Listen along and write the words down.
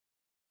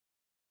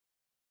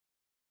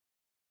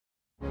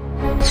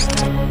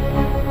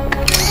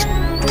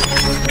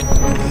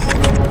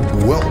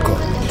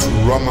Welcome to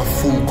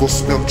Ramaful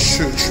Gospel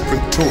Church,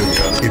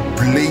 Pretoria, a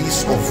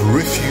place of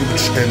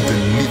refuge and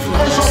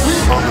deliverance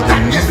under the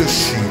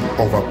leadership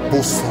of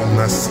Apostle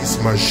Narcisse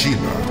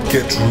Magila.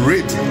 Get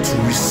ready to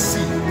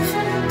receive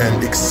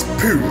and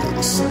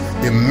experience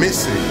a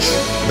message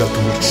that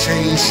will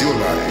change your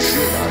life.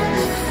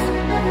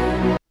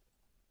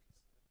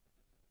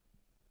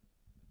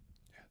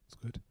 It's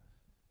good.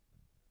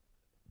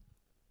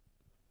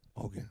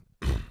 Okay.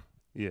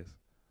 Yes.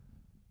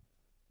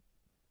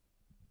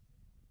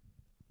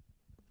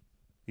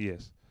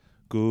 Yes.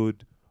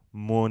 Good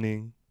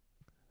morning,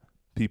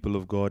 people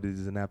of God. It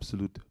is an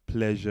absolute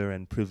pleasure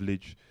and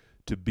privilege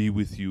to be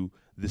with you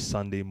this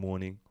Sunday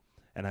morning.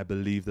 And I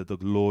believe that the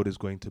Lord is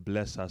going to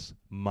bless us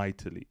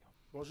mightily.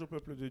 Bonjour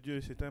peuple de Dieu,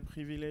 c'est un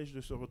privilège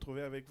de se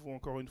retrouver avec vous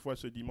encore une fois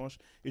ce dimanche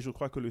et je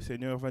crois que le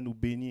Seigneur va nous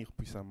bénir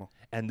puissamment.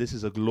 And this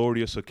is a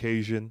glorious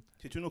occasion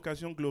C'est une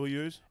occasion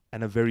glorieuse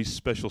and a very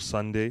special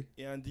Sunday.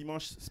 et un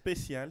dimanche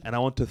spécial. And I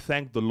want to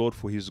thank the Lord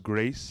for His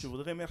grace Je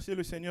voudrais remercier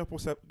le Seigneur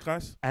pour sa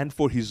grâce and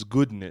for His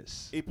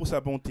goodness, et pour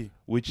sa bonté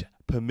which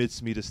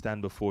permits me to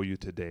stand before you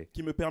today.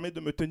 qui me permet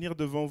de me tenir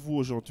devant vous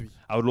aujourd'hui.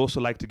 I would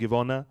also like to give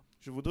honor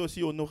Je voudrais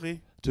aussi honorer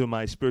to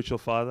my spiritual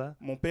father,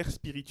 mon père who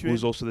spirituel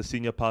is also the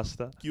senior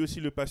pastor, qui est aussi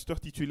le pasteur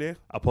titulaire,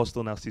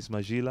 Apostle Narcisse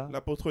Magila.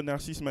 l'apôtre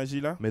Narcisse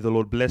Magila. May the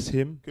Lord bless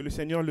him, Que le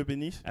Seigneur le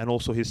bénisse and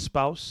also his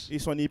spouse, et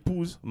son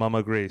épouse,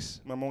 Mama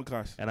Grace. Maman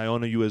Grâce. And I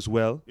honor you as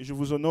well Et je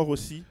vous honore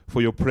aussi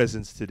for your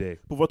presence today.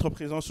 pour votre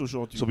présence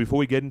aujourd'hui. So before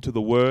we get into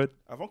the word,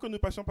 Avant que nous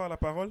passions par la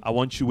parole, I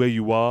want you where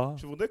you are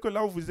je voudrais que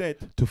là où vous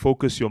êtes, to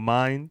focus your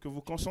mind, que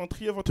vous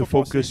concentriez votre to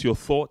pensée, focus your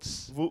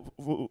thoughts,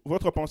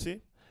 votre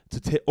pensée, to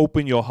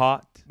open your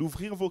heart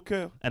d'ouvrir vos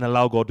cœurs and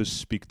allow God to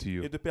speak to et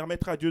you. de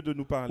permettre à Dieu de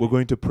nous parler. We're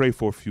going to pray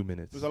for a few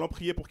minutes. Nous allons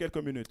prier pour quelques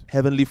minutes.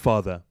 Heavenly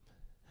Father,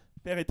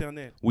 Père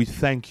éternel, we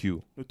thank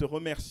you nous te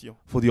remercions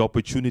for the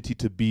opportunity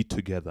to be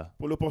together.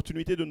 pour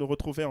l'opportunité de nous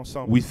retrouver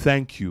ensemble. We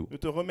thank you Nous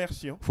te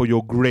remercions for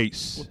your pour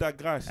grace ta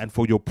grâce and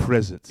for your et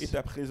presence.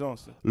 ta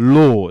présence.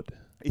 Lord,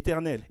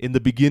 Éternel, in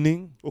the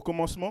beginning, au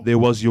commencement, there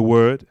was your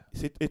word,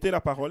 était la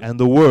parole and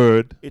the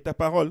word et ta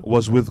parole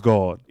was with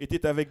God,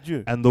 était avec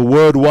Dieu and the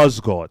word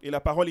was God. et la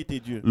parole était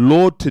Dieu.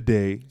 Lord,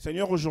 today,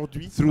 Seigneur,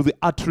 aujourd'hui, through the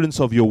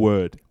utterance of your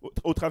word,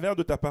 au travers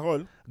de ta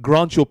parole,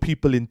 grant your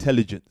people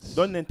intelligence,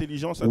 donne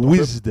l'intelligence à ton peuple,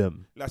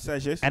 wisdom, la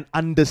sagesse and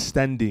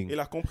understanding et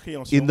la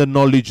compréhension in the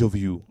knowledge of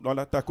you. dans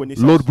ta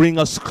connaissance. Lord, bring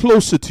us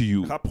closer to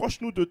you.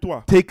 Rapproche-nous de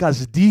toi. Take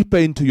us deeper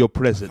into your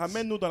presence,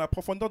 Ramène-nous dans la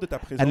profondeur de ta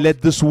présence and let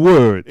this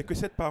word et que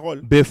cette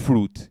parole bear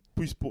fruit.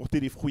 puisse porter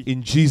des fruits.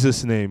 In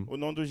Jesus' name, Au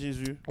nom de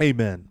Jésus,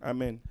 amen.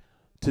 Amen.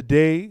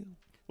 Today,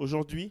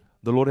 Aujourd'hui,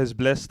 the Lord has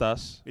blessed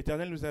us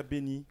l'Éternel nous a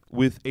bénis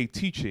with a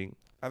teaching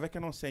avec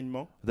un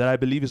enseignement that I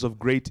believe is of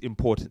great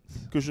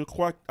importance. que je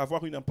crois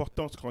avoir une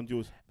importance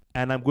grandiose.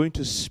 And I'm going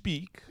to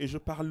speak Et je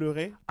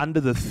parlerai under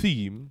the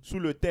theme sous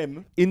le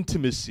thème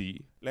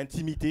intimacy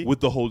l'intimité with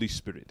the Holy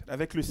Spirit.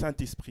 avec le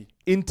Saint-Esprit.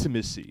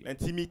 Intimacy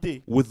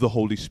L'intimité with the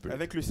Holy Spirit.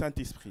 avec le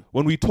Saint-Esprit.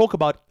 When we talk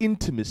about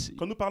intimacy,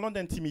 Quand nous parlons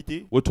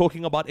d'intimité, we're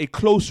talking about a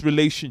close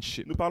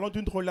relationship, nous parlons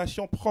d'une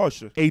relation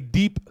proche, a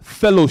deep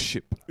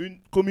fellowship, une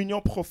communion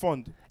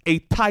profonde, a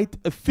tight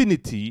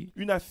affinity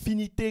une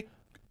affinité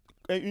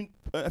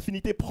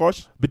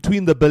proche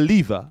between the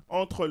believer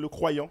entre le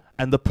croyant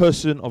and the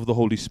person of the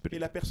Holy et Spirit.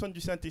 la personne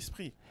du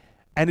Saint-Esprit.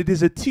 And it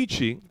is a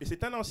teaching Et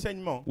c'est un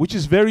enseignement which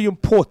is very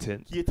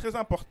important qui est très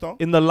important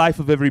in the life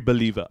of every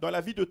believer. dans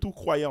la vie de tout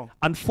croyant.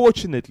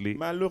 Unfortunately,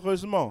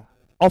 Malheureusement,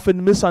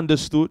 often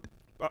misunderstood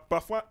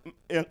parfois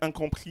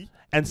incompris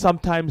and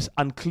sometimes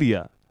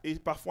unclear. et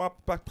parfois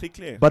pas très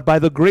clair. But by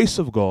the grace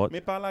of God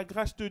Mais par la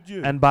grâce de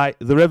Dieu and by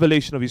the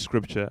revelation of His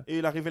Scripture, et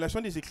la révélation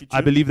des I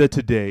Écritures, believe that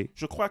today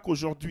je crois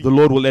qu'aujourd'hui, the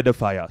Lord will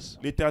edify us.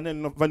 l'Éternel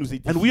va nous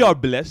And we édifier. are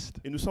blessed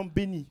Et nous sommes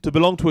bénis to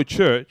belong to a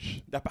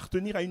church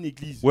d'appartenir à une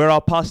église where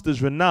our pastor is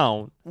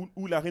renowned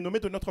où la renommée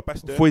de notre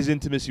pasteur, for his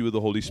intimacy with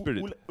the Holy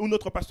Spirit. où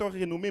notre pasteur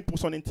est renommé pour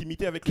son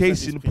intimité avec le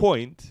Case in Saint-Esprit.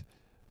 point,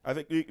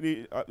 Avec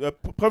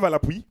preuve à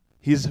l'appui,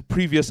 his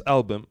previous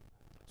album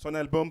son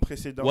album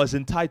précédent was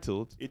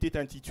entitled était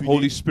intitulé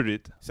Holy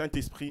Spirit,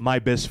 Saint-Esprit, My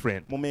Best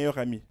Friend. mon meilleur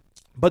ami.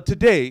 But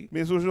today,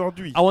 Mais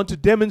aujourd'hui, I want to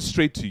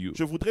demonstrate to you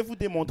je voudrais vous that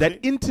démontrer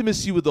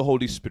intimacy with the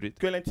Holy Spirit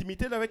que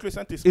l'intimité avec le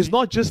Saint-Esprit is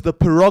not just the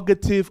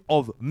prerogative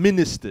of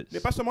ministers. n'est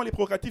pas seulement les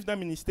prérogatives d'un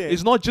ministère.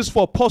 It's not just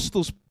for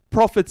apostles,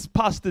 prophets,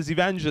 pastors, Ce n'est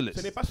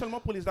evangelists. pas seulement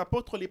pour les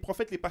apôtres, les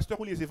prophètes, les pasteurs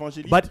ou les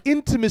évangélistes. But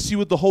intimacy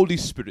with the Holy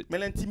Spirit Mais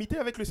l'intimité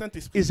avec le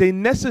Saint-Esprit is a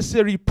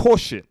necessary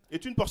portion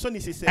est une portion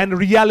nécessaire, and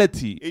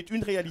reality est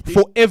une réalité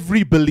for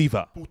every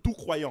believer. pour tout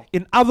croyant.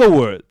 In other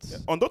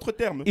words, En d'autres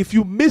termes, if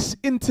you miss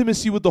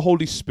intimacy with the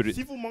Holy Spirit,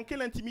 si vous manquez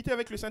l'intimité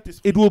avec le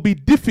Saint-Esprit, it will be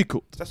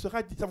difficult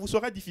ça vous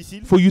sera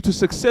difficile for you to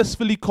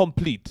successfully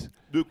complete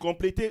de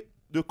compléter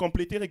de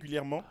compléter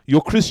régulièrement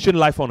your Christian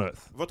life on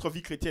earth. votre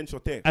vie chrétienne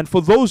sur terre. And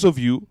for those of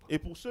you Et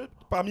pour ceux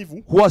parmi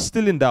vous who are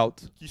still in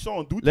doubt, qui sont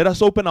en doute, let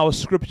us open our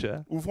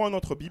scripture ouvrons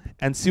notre Bible.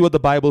 and see what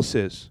the Bible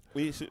says.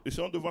 Oui,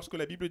 essayons de voir ce que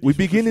la Bible dit. We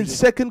sur ce begin in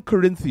sujet. 2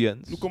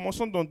 Corinthians Nous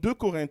commençons dans 2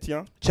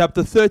 Corinthiens,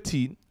 chapter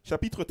 13,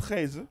 chapitre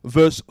 13,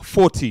 verse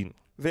 14.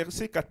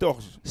 verset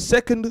 14.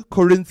 2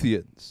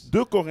 Corinthians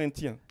 2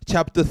 Corinthiens,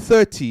 chapter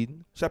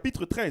 13,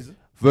 chapitre 13,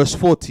 verse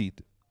 14.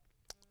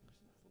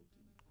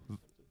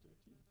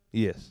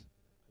 Yes.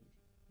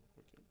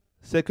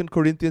 2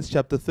 Corinthians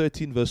chapter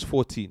 13, verse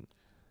 14.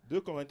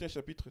 2 Corinthiens,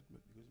 chapitre.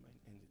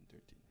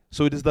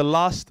 So it is the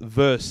last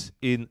verse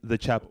in the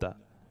chapter.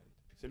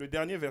 C'est le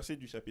dernier verset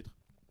du chapitre.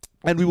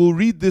 And we will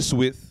read this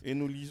with Et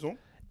nous lisons,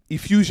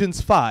 Ephesians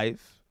 5,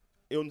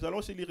 et nous allons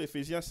aussi lire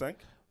Ephésiens 5,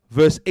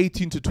 verse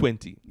 18 to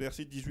 20.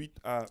 verset 18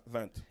 à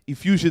 20.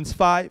 Ephesians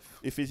 5,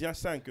 Ephésiens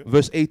 5,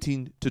 verse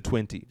 18 to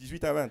 20.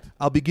 18 à 20.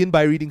 I'll begin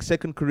by reading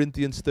 2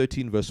 Corinthians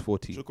 13, verse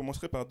 14. Je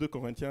commencerai par 2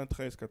 Corinthiens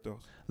 13, 14.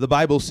 The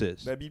Bible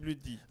says, La Bible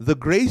dit "The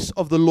grace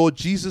of the Lord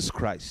Jesus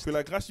Christ que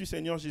la grâce du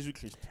Seigneur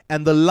Jésus-Christ,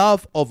 and the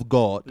love of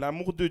God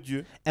l'amour de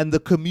Dieu and the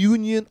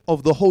communion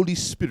of the Holy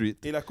Spirit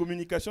et la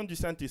communication du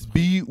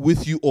Saint-Esprit be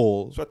with you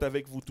all." soient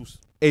avec vous tous.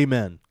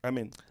 Amen.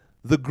 Amen.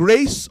 The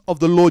grace of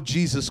the Lord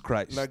Jesus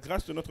Christ La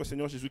grâce de notre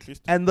Seigneur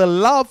Jésus-Christ, and the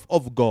love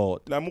of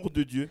God l'amour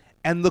de Dieu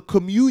and the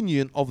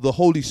communion of the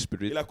Holy et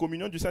Spirit la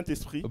communion du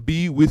Saint-Esprit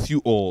be with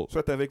you all.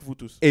 soient avec vous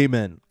tous.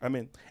 Amen.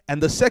 Amen. And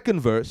the second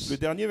verse,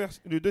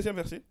 Le deuxième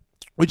verset,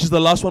 which is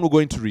the last one we're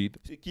going to read,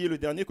 qui est le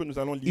dernier que nous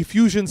allons lire,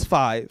 Ephesians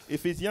 5,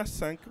 Ephésiens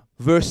 5,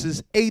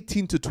 verses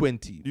 18 to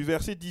 20. du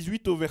verset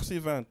 18 au verset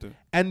 20.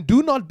 And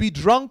do not be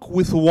drunk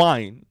with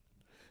wine,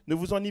 Ne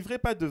vous enivrez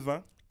pas de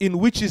vin, in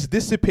which is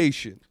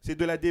dissipation, c'est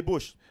de la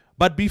débauche.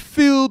 but be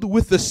filled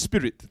with the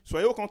Spirit,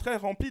 Soyez au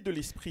contraire remplis de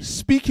l'esprit.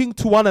 speaking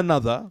to one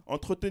another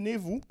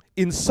Entretenez-vous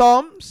in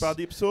psalms par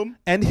des psaumes,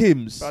 and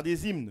hymns par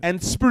des hymnes and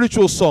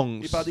spiritual et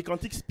songs, par des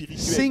cantiques spirituels,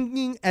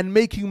 singing and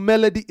making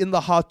melody in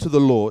the heart to the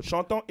Lord,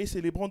 chantant et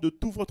célébrant de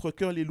tout votre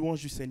cœur les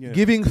louanges du Seigneur.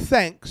 giving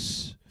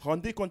thanks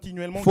Rendez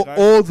continuellement for grâce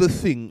all the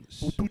things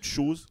pour toutes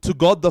choses to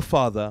God the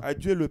Father à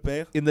Dieu le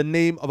Père in the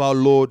name of our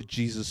Lord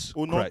Jesus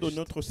au nom de Christ.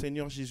 notre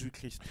Seigneur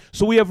Jésus-Christ.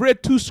 So we have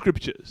read two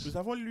scriptures. Nous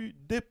avons lu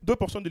deux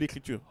portions de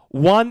l'Écriture.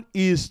 One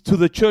is to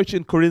the church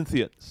in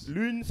Corinthians,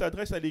 L'une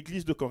s'adresse à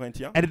l'église de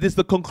Corinthiens and it is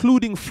the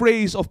concluding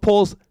phrase of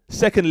Paul's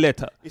second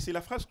letter, et c'est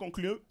la phrase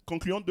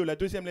concluante de la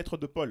deuxième lettre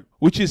de Paul,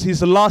 which is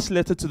his last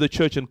letter to the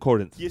church in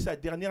Corinth. qui est sa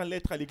dernière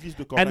lettre à l'église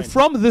de And Corinthe.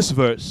 from this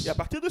verse, Et à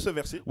partir de ce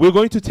verset, we're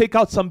going to take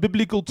out some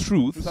biblical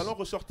truths nous allons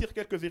ressortir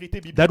quelques vérités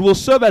bibliques that will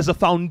serve as a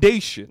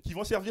foundation qui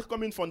vont servir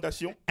comme une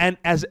fondation and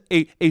as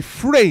a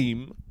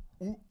frame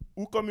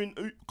ou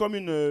comme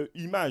une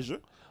image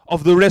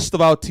of the rest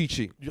of our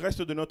teaching. du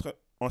reste de notre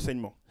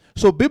enseignement.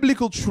 So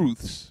biblical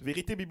truths.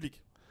 Vérité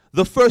biblique.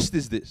 The first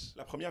is this.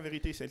 La première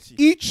vérité est celle-ci.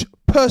 Each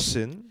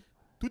person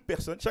Toute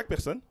personne, chaque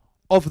personne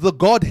of the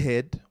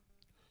Godhead,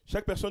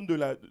 de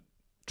la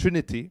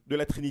Trinity,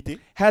 Trinité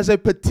has a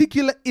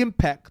particular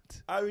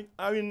impact a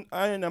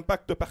un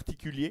impact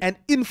particulier and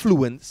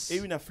influence et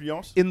une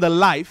influence in the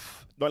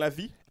life dans la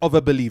vie of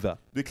a believer.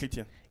 de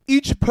chrétiens.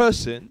 Each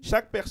person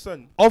Chaque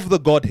personne of the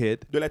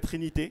Godhead de la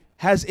Trinité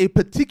has a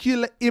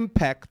particular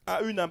impact a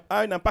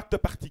un impact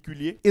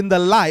particulier in the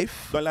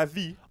life dans la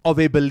vie of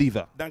a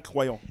believer. d'un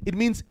croyant. It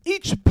means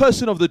each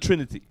person of the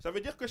Trinity, Ça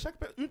veut dire que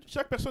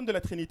chaque personne de la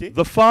Trinité,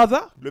 the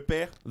Father, le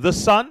Père, the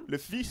Son, le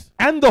Fils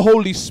and the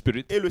Holy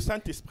Spirit, et le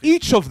Saint-Esprit,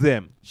 each of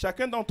them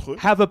chacun d'entre eux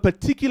have a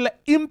particular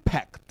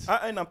impact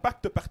a un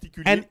impact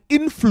particulier and et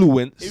une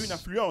influence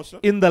influence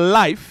in the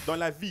life dans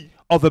la vie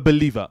of a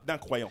believer. d'un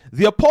croyant.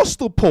 The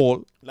Apostle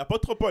Paul,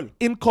 L'apôtre Paul,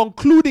 in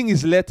concluding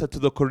his letter to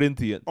the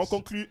Corinthians,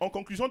 en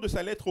conclusion de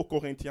sa lettre aux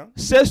Corinthiens,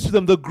 says to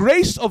them, the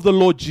grace of the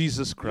Lord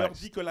Jesus leur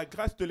Christ, dit que la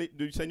grâce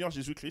du Seigneur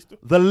Jésus-Christ,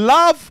 the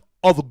love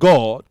of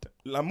God,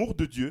 l'amour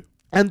de Dieu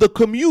and the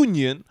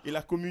communion et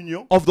la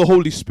communion of the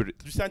Holy Spirit.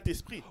 du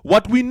Saint-Esprit.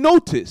 What we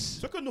notice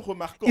Ce que nous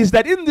remarquons, is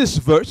that in this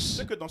verse,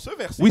 c'est que dans ce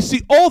verset, we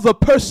see all the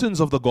persons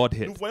of the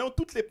Godhead. nous voyons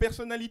toutes les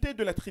personnalités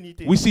de la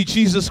Trinité. We see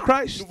Jesus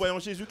Christ, Nous voyons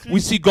Jésus-Christ,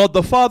 we see God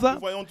the Father, nous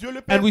voyons Dieu le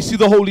Père, and we see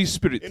the Holy et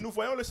Spirit. nous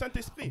voyons le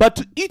Saint-Esprit. But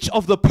to each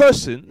of the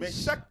persons, Mais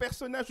chaque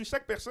personnage ou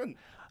chaque personne,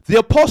 the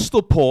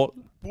Apostle Paul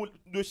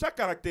de chaque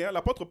caractère,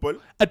 l'apôtre Paul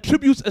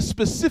attributes a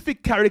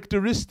specific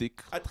characteristic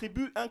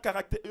attribue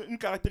une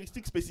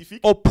caractéristique spécifique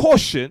or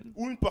portion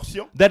ou une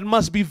portion that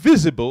must be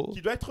visible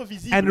qui doit être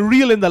visible and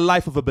real in the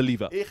life of a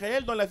believer. et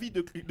réelle dans la vie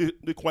de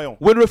croyants.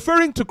 When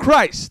referring to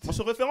Christ, En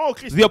se référant au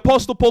Christ, the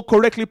Apostle Paul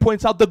correctly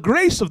points out the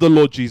grace of the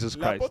Lord Jesus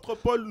Christ. l'apôtre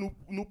Paul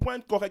nous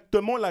pointe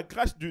correctement la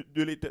grâce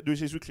de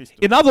Jésus-Christ.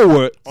 In other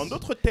words, En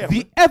d'autres termes,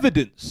 the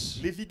evidence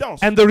l'évidence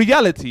and the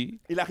reality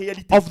et la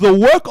réalité of the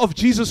work of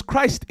Jesus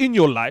Christ in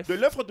your life de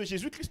l'œuvre de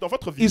Jésus-Christ dans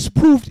votre vie is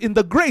proved in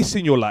the grace in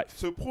your life.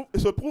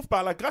 se prouve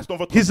par la grâce dans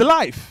votre His vie.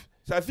 life,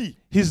 sa vie,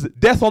 his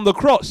death on the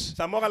cross,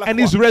 sa mort à la and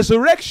croix, his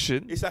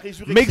resurrection et sa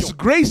résurrection makes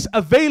grace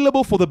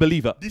available for the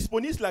believer.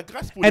 disponible la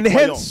grâce pour And les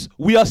croyants. hence,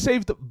 we are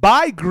saved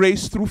by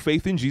grace through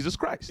faith in Jesus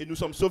Christ. Et nous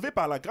sommes sauvés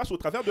par la grâce au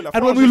travers de la And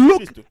foi en when we look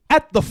Jésus-Christ.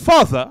 at the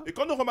Father, Et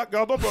quand nous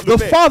regardons pour the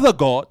Father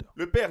God,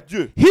 le Père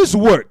Dieu, his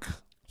work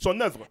son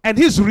œuvre and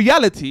his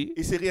reality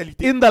et ses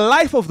réalités in the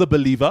life of the dans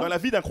believer la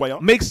vie d'un croyant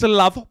makes the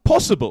love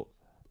possible.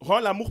 rend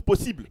l'amour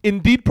possible.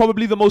 Indeed,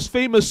 probably the most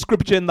famous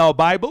scripture in our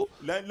Bible,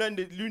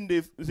 L'une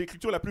des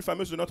écritures la plus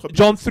fameuses de notre Bible.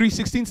 John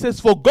 3:16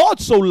 says, "For God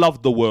so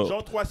loved the world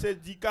Jean 3,16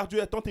 dit car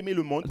Dieu a tant aimé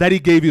le monde that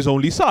he gave his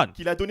only son."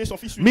 qu'il a donné son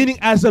fils unique. Meaning,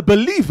 as a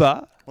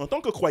believer En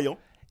tant que croyant,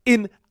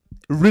 in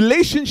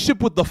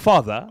relationship with the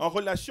Father, en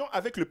relation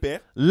avec le Père,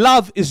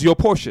 love is your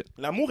portion.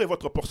 l'amour est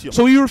votre portion.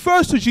 So he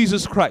refers to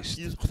Jesus Christ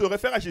Il se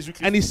réfère à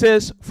Jésus-Christ. and he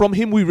says, "From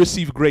him we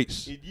receive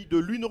grace." Il dit de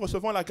lui nous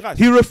recevons la grâce.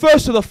 He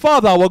refers to the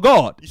Father, our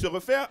God, Il se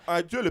réfère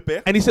à Dieu le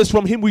Père and he says,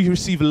 "From him we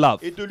receive love."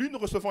 et de lui nous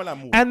recevons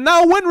l'amour. And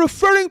now, when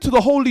referring to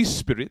the Holy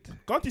Spirit,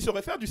 Quand il se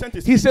réfère du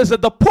Saint-Esprit, he says that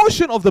the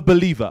portion of the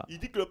believer, il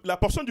dit que la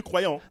portion du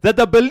croyant, that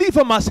the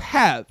believer must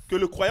have que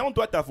le croyant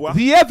doit avoir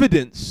the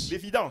evidence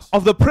l'évidence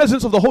of the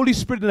presence of the Holy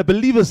Spirit in a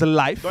believer's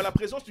life dans la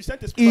présence du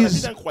Saint-Esprit dans la vie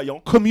is d'un croyant,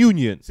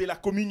 communion, c'est la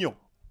communion,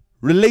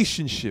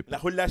 relationship, la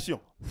relation,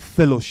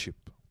 fellowship.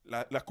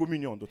 la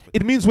communion d'autres.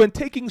 It means when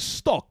taking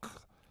stock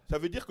Ça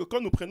veut dire que quand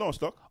nous prenons en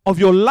stock of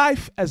your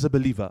life as a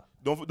believer,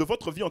 de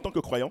votre vie en tant que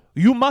croyant,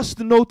 you must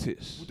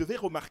notice vous devez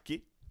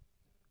remarquer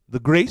the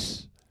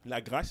grace, la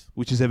grâce,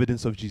 which is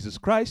evidence of Jesus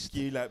Christ,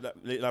 qui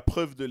est la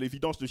preuve de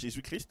l'évidence de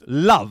Jésus-Christ,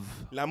 love,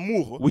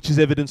 l'amour, which is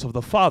evidence of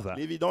the Father,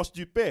 l'évidence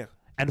du Père,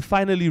 and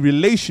finally et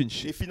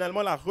relationship,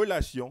 finalement la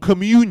relation,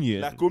 communion,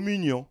 la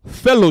communion,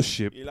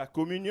 fellowship, et la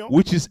communion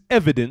which is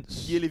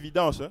evidence qui est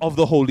l'évidence of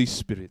the Holy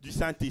Spirit. du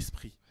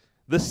Saint-Esprit.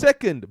 The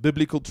second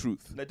biblical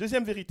truth, La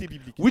deuxième vérité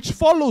biblique which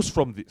follows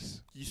from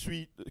this, qui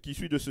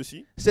suit de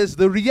ceci, says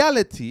the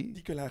reality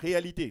dit que la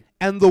réalité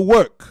and the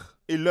work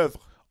et l'œuvre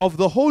of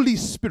the Holy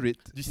Spirit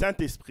du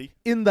Saint-Esprit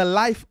in the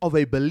life of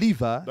a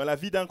believer dans la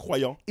vie d'un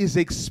croyant is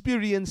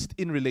experienced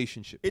in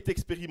relationship. est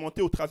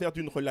expérimentée au travers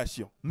d'une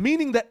relation.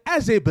 Meaning that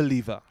as a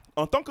believer,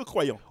 En tant que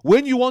croyant,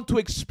 when you want to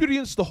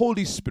experience the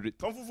Holy Spirit,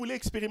 quand vous voulez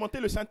expérimenter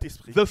le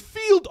Saint-Esprit, the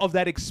field of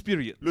that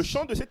experience, le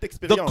champ de cette the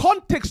expérience,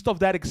 context of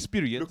that le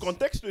experience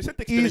contexte de cette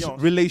is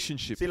expérience,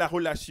 relationship. c'est la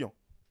relation,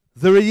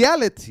 The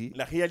reality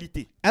la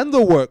réalité and the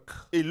work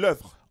et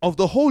l'œuvre of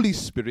the Holy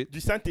Spirit du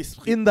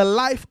Saint-Esprit in the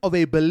life of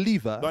a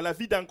believer dans la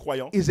vie d'un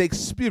croyant is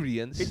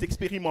experienced est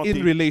expérimentée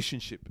in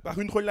relationship. par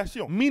une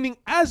relation. Meaning,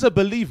 as a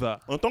believer,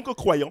 En tant que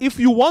croyant, if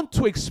you want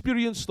to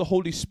experience the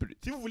Holy Spirit,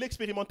 si vous voulez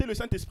expérimenter le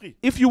Saint-Esprit,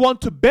 if you want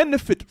to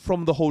benefit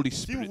from the Holy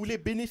si vous Spirit, voulez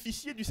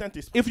bénéficier du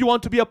Saint-Esprit, if you want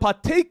to be a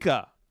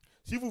partaker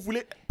si vous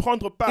voulez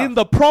prendre part in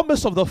the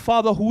promise of the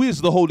Father who is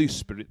the Holy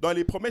Spirit, dans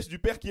les promesses du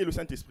Père qui est le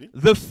Saint-Esprit,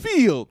 the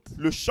field,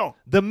 le champ,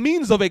 the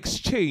means of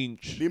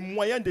exchange, les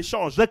moyens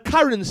d'échange, the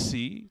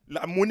currency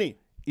la monnaie,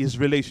 is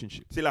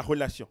relationship. c'est la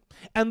relation.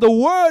 And the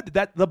word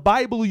that the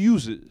Bible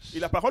uses, Et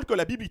la parole que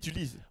la Bible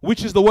utilise,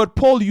 which is the word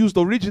Paul used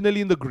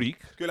originally in the Greek,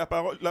 que la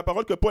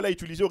parole que Paul a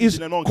utilisée is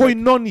originellement en grec,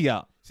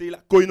 koinonia. c'est la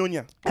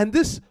koinonia. And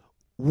this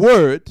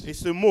word, Et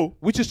ce mot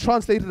which is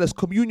translated as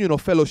communion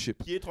or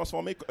fellowship, qui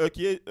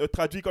est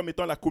traduit comme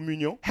étant la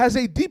communion, has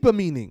a deeper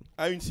meaning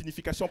a une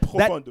signification that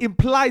profonde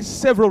implies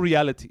several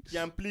realities. qui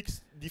implique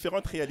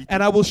différentes réalités.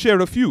 And I will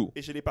share a few.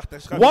 Et je les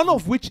partagerai avec One vous.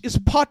 of which is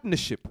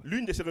partnership,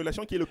 L'une de ces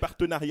relations qui est le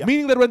partenariat.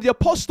 meaning that when the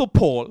Apostle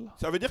Paul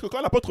Ça veut dire que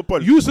quand l'apôtre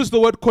Paul uses the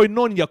word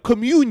koinonia,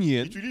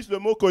 communion, utilise le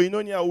mot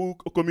koinonia ou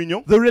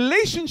communion, the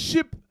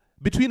relationship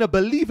between a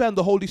believer and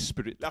the Holy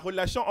Spirit la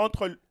relation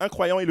entre un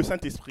croyant et le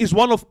Saint-Esprit, is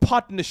one of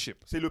partnership,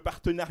 c'est le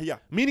partenariat.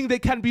 meaning there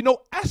can be no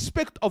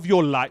aspect of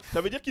your life, Ça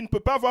veut dire qu'il ne peut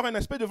pas avoir un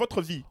aspect de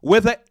votre vie,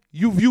 whether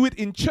you view it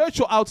in church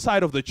or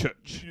outside of the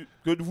church,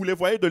 que vous les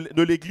voyez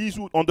de l'église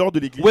ou en dehors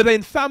de l'église, whether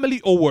in family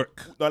or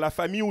work, dans la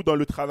famille ou dans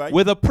le travail,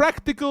 whether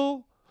practical,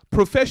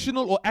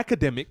 professional, or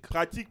academic,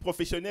 pratique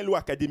professionnelle ou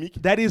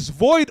académique, that is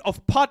void of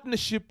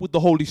partnership with the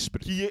Holy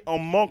Spirit. qui est en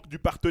manque du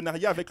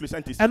partenariat avec le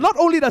Saint-Esprit. And not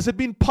only does it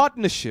mean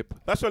partnership,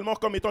 Pas seulement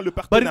comme étant le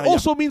but it partenariat,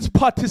 also means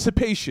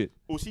participation.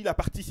 aussi la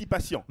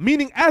participation.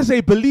 Meaning, as a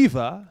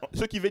believer,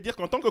 Ce qui veut dire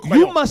qu'en tant que you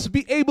croyant, must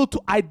be able to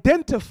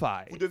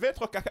identify vous devez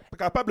être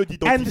capable and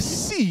d'identifier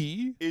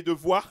see et de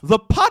voir the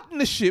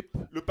partnership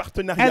le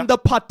partenariat and the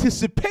et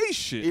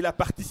participation la of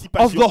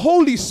participation the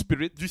Holy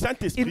Spirit du in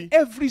Saint-Esprit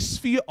every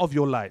sphere of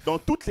your life. dans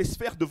toutes les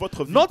sphères de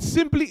votre vie. Not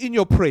simply in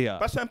your prayer,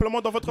 Pas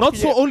simplement dans votre not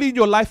so prière, only in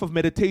your life of pas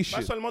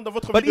meditation, seulement dans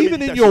votre but vie de even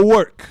in méditation, your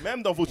work,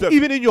 même dans vos œuvres,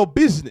 even in your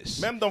business,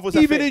 même dans vos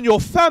even affaires, in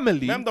your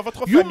family. même dans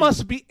votre You famille.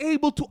 must be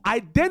able to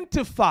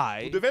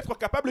identify Vous devez être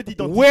capable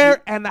d'identifier where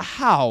and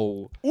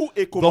how où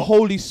et the comment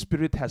Holy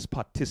Spirit has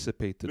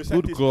participated. Le Good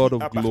Saint-Esprit God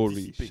of a glory.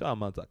 participé.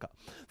 Shamataka.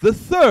 The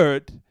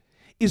third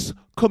is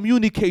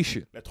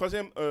communication. La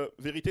troisième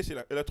vérité, c'est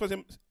la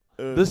troisième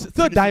The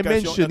third signification,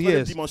 dimension, la troisième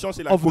yes, dimension,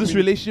 c'est la of this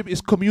relationship is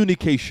c'est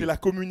communication. la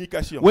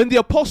communication. When the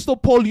Apostle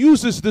Paul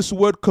uses this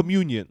word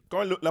communion,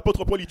 Quand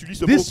l'apôtre Paul utilise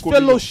ce this mot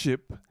communion,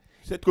 fellowship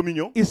Cette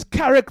communion is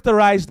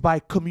characterized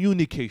by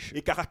communication,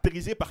 est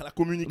caractérisée par la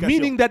communication.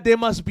 meaning that there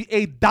must be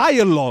a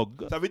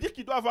dialogue Ça veut dire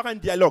qu'il doit y avoir un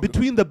dialogue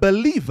between the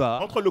believer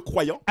entre le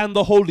croyant and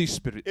the Holy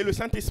Spirit. et le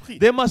Saint-Esprit.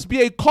 There must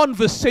be a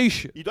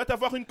conversation. Il doit y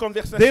avoir une There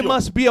conversation.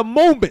 must be a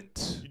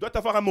moment Il doit y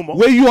avoir un moment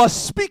where you are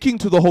speaking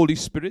to the Holy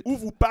Spirit, où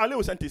vous parlez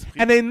au Saint-Esprit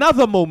and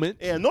another moment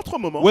et un autre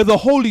moment where the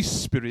Holy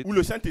Spirit où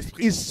le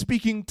Saint-Esprit is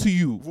speaking to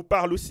you. vous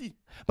parle aussi.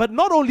 But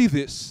not only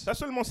this, Pas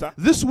seulement ça.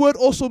 this word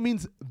also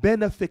means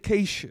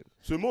benefication.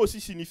 Ce mot aussi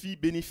signifie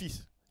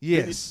bénéfice.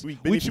 Yes, Oui,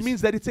 which bénéfice.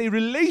 means that it's a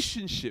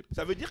relationship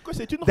Ça veut dire que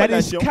c'est une that is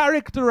relation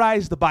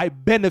characterized by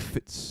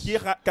benefits. qui est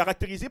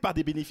caractérisée par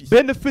des bénéfices.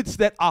 Benefits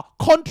that are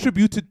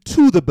contributed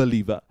to the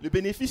believer Le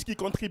bénéfice qui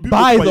contribue au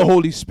by the croyant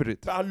Holy Spirit.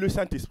 par le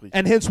Saint-Esprit.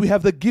 And hence we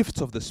have the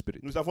gifts of the Spirit.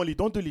 Nous avons les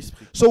dons de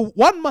l'Esprit. So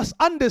one must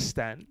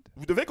understand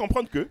Vous devez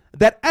comprendre que,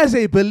 that as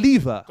a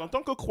believer, qu'en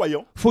tant que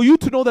croyant, for you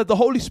to know that the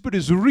Holy Spirit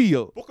is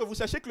real pour que vous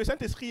sachiez que le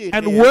Saint-Esprit est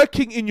and réel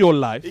working in your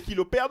life, et qu'il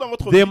opère dans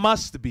votre there vie,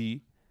 must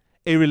be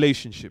a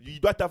relationship. il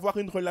doit avoir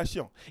une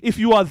relation. If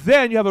you are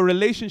there and you have a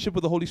relationship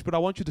with the Holy Spirit, I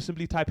want you to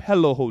simply type,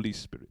 "Hello, Holy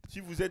Spirit." Si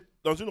vous êtes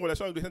dans une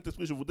relation avec le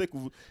Saint-Esprit, je voudrais que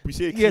vous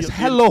puissiez écrire Yes,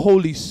 hello,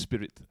 Holy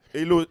Spirit.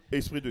 Hello,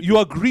 Esprit de Dieu. You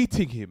are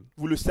greeting Him.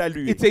 Vous le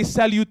saluez. It's a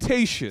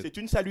salutation. C'est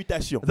une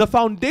salutation. The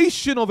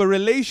foundation of a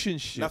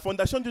relationship, La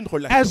fondation d'une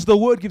relation, as the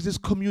word gives, is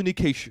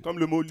communication. comme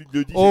le mot le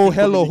dit, Oh, c'est une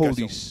hello,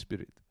 communication. Holy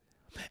Spirit.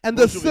 And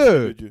the Bonjour, Esprit de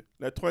third Dieu.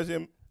 La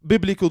troisième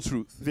biblical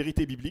truth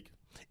vérité biblique,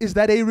 is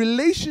that a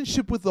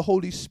relationship with the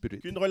Holy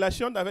Spirit qu'une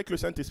relation avec le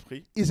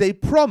Saint-Esprit is a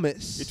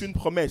promise est une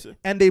promesse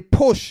and a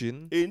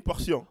portion et une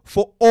portion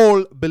for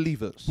all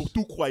believers. pour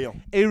tout croyant.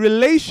 A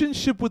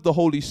relationship with the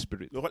Holy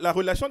Spirit La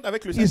relation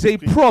avec le is a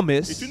Saint-Esprit est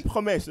promise une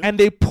promesse and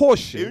a et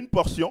portion une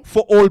portion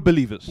for all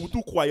believers. pour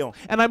tout croyant.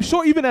 And I'm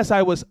sure even as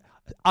I was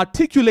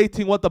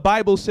articulating what the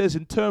Bible says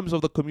in terms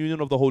of the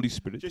communion of the Holy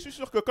Spirit, Je suis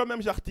sûr que quand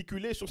même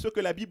j'articulais sur ce que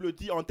la Bible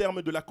dit en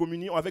termes de la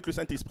communion avec le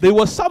Saint-Esprit. there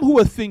were some who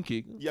were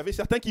thinking, Il y avait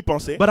certains qui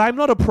pensaient, but I'm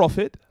not a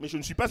prophet. mais je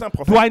ne suis pas un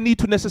Do prophète. I need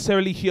to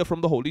necessarily hear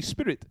from the Holy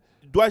Spirit?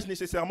 Dois-je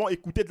nécessairement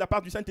écouter de la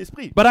part du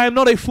Saint-Esprit? But I am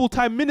not a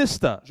full-time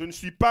minister. Je ne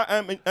suis pas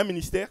un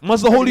ministère.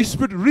 Must the Holy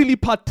Spirit really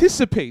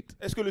participate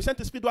Est-ce que le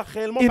Saint-Esprit doit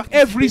réellement in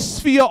participer every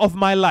sphere of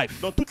my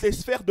life? dans toutes les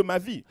sphères de ma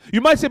vie?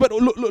 You might say, but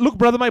look,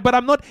 Brother Mike, but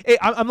I'm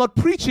not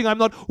preaching, I'm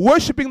not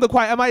worshiping the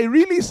choir. Am I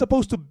really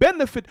supposed to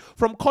benefit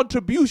from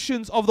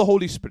contributions of the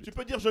Holy Spirit? Tu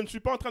peux dire, je ne suis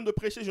pas en train de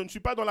prêcher, je ne suis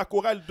pas dans la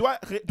chorale.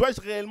 Dois-je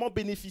réellement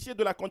bénéficier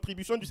de la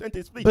contribution du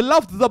Saint-Esprit?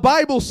 Beloved, the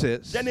Bible says,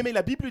 Bien aimé,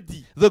 la Bible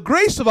dit, the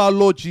grace of our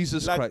Lord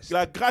Jesus Christ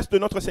la grâce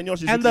de notre Seigneur and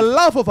Jésus-Christ the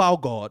love of our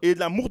God et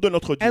l'amour de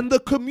notre Dieu and the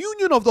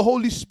communion of the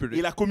Holy et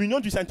Spirit la communion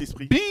du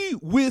Saint-Esprit be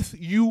with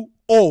you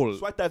all.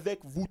 soit avec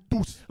vous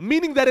tous.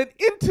 Meaning that an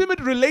intimate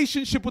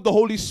relationship with the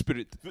Holy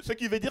Spirit Ce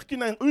qui veut dire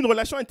qu'une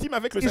relation intime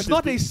avec le is not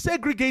a Saint-Esprit,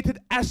 segregated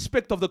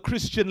aspect of the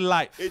Christian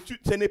life,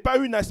 ce n'est pas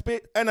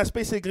un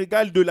aspect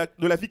ségrégal de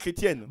la vie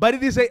chrétienne, but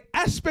it is an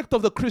aspect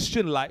of the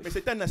Christian life mais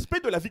c'est un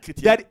aspect de la vie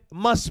chrétienne that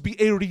must be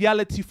a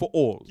reality for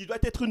all. qui doit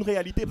être une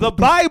réalité The pour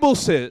tous. Bible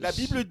says La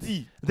Bible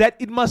dit that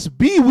it must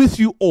be with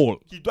you all,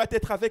 qu'il doit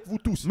être avec vous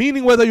tous.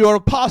 meaning whether you're a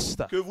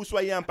pastor, Que vous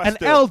soyez un an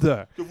pasteur,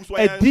 elder, que vous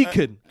soyez a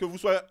deacon, que vous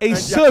soyez a un diacre,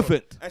 servant,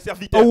 un a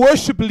serviteur,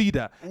 worship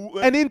leader, ou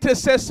an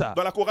intercessor,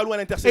 dans la chorale ou un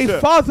a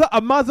intercesseur, father,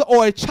 a mother,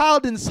 or a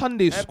child in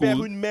Sunday un père,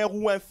 school. une mère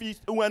ou un fils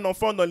ou un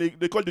enfant dans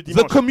l'école de The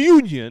dimanche.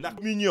 communion, La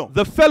communion,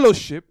 the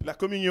fellowship, la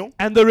communion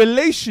and the et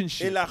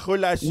relationship la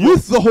relation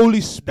with the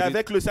Holy Spirit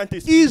avec le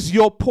Saint-Esprit is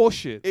your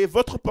portion est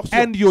votre portion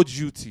and your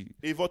duty.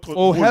 et votre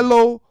Oh, rôle.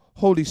 hello,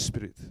 Holy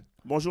Spirit.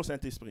 Bonjour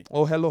Saint-Esprit.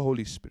 Oh, hello,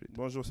 Holy Spirit.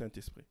 Bonjour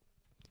Saint-Esprit.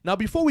 Now,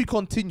 before we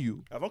continue,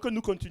 Avant que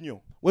nous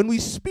continuions, when we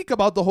speak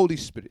about the Holy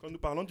Spirit, quand nous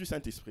parlons du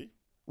Saint-Esprit,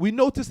 we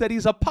notice that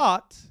He's a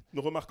part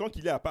nous remarquons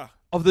qu'il est à part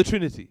of the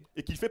Trinity,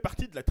 et qu'il fait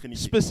partie de la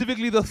Trinité,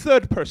 specifically the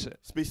third person,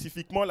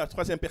 spécifiquement la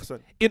troisième personne,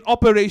 in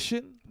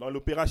operation, dans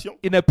l'opération,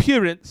 in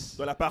appearance,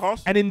 dans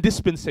l'apparence and in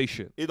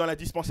dispensation. et dans la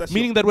dispensation.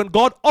 Meaning that when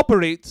God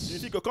operates,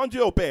 Signifie que quand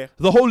Dieu opère,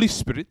 the Holy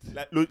Spirit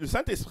le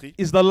Saint-Esprit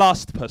is the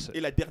last person.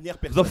 est la dernière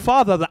The personne.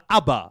 Father, the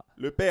Abba,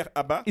 Le Père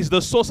Abba is the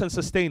source and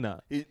sustainer.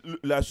 est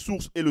la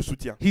source et le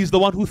soutien. He's the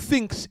one who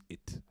thinks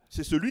it.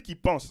 C'est celui qui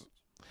pense.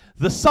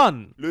 The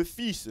Son Le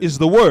Fils is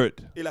the Word,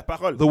 est la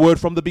parole. the Word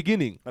from the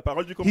beginning. La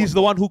parole du He's the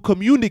commencement. one who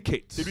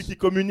communicates, C'est lui qui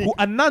communique, who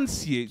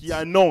annunciates, qui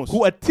annonce,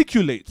 who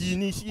articulates qui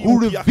initie, who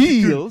ou qui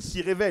articule, reveals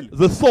qui révèle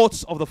the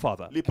thoughts of the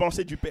Father. les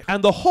pensées du Père.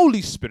 And the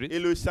Holy Spirit, Et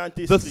le the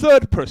Saint-Esprit,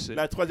 third person,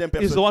 la troisième is the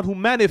personne, one who est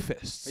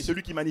manifests,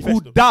 celui qui who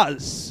manifeste,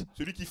 does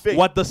celui qui fait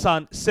what the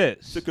Son ce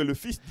says. que le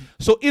Fils dit.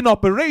 So in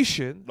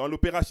operation, Dans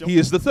l'opération, he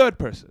is the third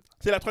person.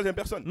 c'est la troisième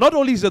personne. Not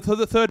only is he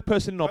the third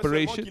person in Pas seulement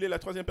operation, qu'il est la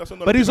troisième personne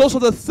dans but he's l'opération,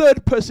 also the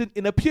third person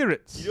in appearance.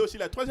 il est aussi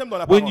la troisième dans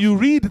When l'apparence. you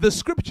read the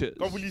scriptures,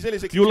 Quand vous lisez les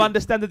you'll Écritures,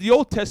 understand that the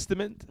Old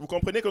Testament vous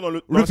comprenez que dans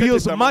l'Ancien reveals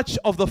Testament, much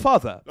of the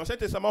Father. l'Ancien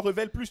Testament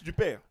révèle plus du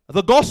Père.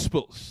 The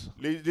Gospels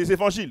Les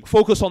évangiles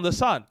focus on the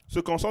Son, se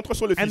concentrent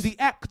sur le and Fils.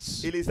 the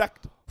Acts Et les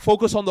actes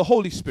focus on the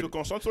Holy se Spirit.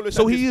 concentre sur le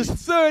So he is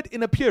Saint-Esprit. third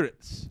in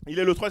appearance Il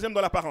est le troisième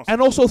dans l'apparence and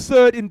also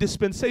third in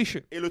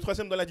dispensation, et le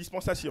troisième dans la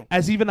dispensation.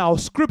 as even our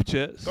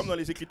scriptures Comme dans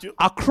les Écritures,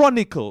 are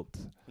chronicled.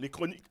 les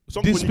chroniques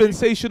sont chroniquées.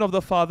 Dispensation of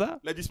the Father,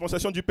 La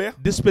dispensation du Père,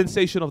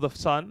 dispensation of the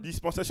Son,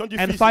 dispensation du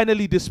and Fils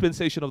finally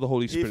dispensation of the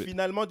Holy et Spirit.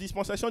 finalement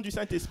dispensation du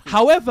Saint-Esprit.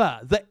 However,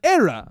 the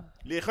error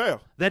L'erreur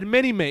that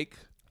many make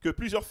que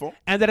plusieurs font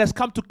and that has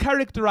come to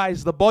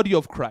characterize the body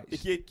of et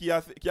Christ qui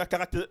a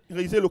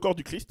caractérisé le corps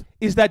du Christ,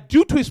 is that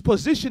due to his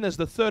position as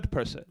the third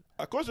person,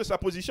 à cause de sa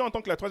position en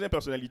tant que la troisième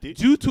personnalité,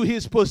 due to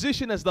his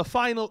position as the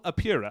final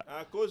appearer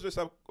à cause de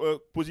sa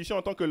position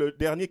en tant que le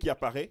dernier qui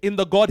apparaît in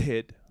the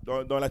Godhead,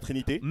 dans la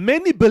Trinité,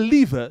 many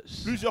believers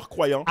plusieurs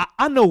croyants are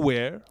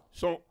unaware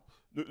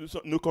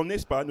ne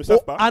connaissent pas, ne or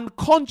savent pas,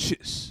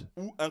 unconscious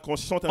ou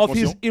sont of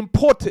his inconscients de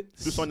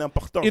importance son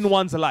importance in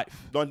one's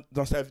life.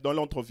 dans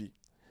l'entre-vie.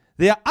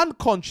 They are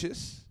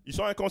unconscious Ils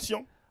sont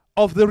inconscients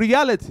of the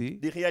reality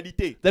des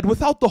réalités that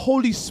without the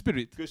Holy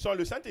Spirit, que sans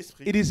le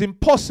Saint-Esprit, it is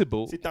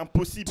impossible c'est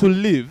impossible to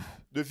live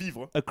de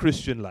vivre a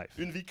Christian life.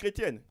 une vie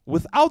chrétienne.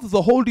 Without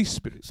the Holy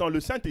Spirit, Sans le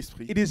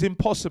Saint-Esprit, it is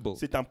impossible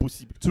c'est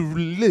impossible to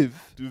live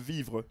de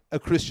vivre a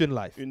Christian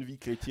life. une vie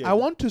chrétienne. I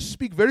want to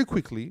speak very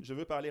quickly Je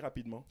veux parler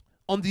rapidement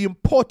on the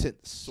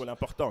importance sur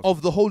l'importance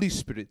of the Holy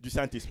Spirit du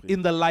Saint-Esprit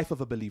in the life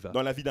of a believer.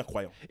 dans la vie d'un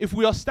croyant. If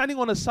we are standing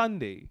on a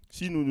Sunday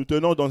Si nous nous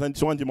tenons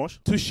sur un dimanche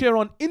to share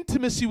on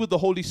intimacy with the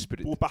Holy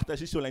Spirit, pour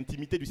partager sur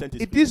l'intimité du it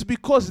Saint-Esprit, is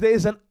because there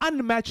is an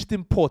unmatched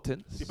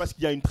importance c'est parce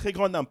qu'il y a une très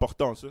grande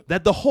importance that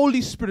the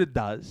Holy Spirit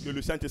does que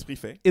le Saint-Esprit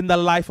fait in the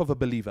life of a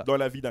believer. dans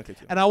la vie d'un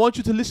chrétien. And I want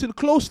you to listen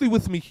closely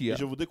with me here Et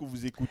je voudrais que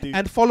vous écoutez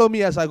and follow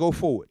me as I go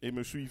forward. et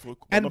me suivre And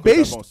pendant que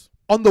based j'avance.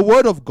 on the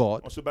Word of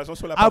God, En se basant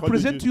sur la I'll parole de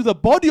present to Dieu, you the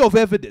body of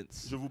evidence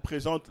je vous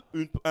présente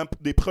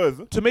des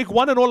preuves to make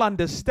one and all de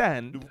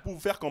understand vous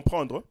faire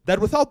comprendre that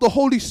without the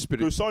Holy que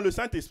Spirit, sans le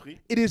Saint-Esprit,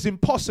 it is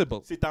impossible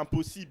c'est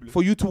impossible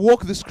for you to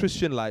walk this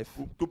Christian life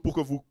pour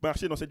que vous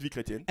marchiez dans cette vie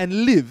chrétienne and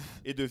live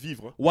et de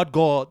vivre what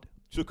God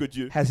ce que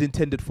Dieu has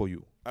intended for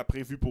you. a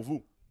prévu pour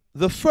vous.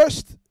 The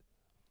first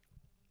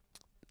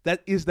that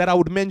I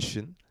would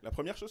mention La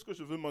première chose que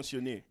je veux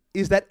mentionner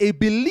is that a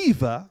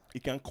believer est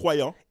qu'un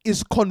croyant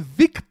is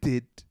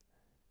convicted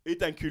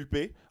est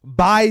inculpé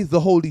by the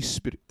Holy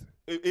Spirit.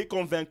 et est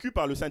convaincu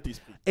par le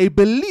Saint-Esprit. A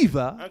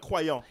believer Un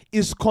croyant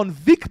is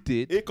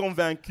convicted est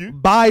convaincu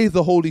by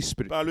the Holy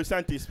Spirit. par le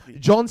Saint-Esprit.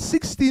 John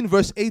 16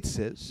 verse 8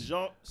 says,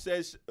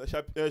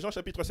 Jean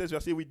chapitre 16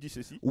 verset 8 dit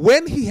ceci.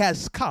 when he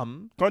has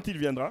come, Quand il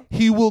viendra,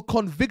 he will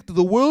convict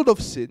the world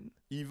of sin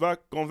il va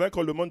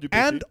convaincre le monde du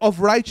péché and of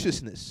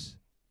righteousness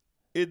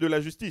et de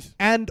la justice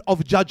and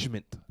of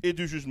judgment. et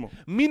du jugement.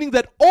 Meaning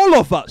that all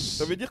of us,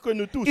 Ça veut dire que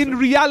nous tous, in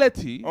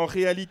reality, en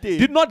réalité,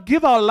 did not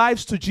give our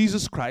lives to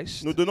Jesus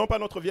Christ ne donnons pas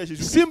notre vie à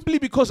Jésus-Christ simply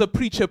because a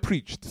preacher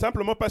preached.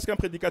 simplement parce qu'un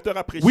prédicateur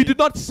a prêché. We did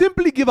not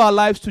simply give our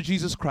lives to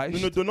Jesus Nous ne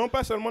Christ donnons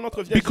pas seulement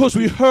notre vie à because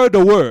we Jésus-Christ heard a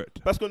word.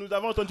 parce que nous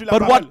avons entendu la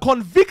But parole. what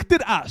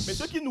convicted Mais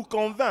ce us qui nous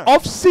convainc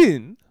of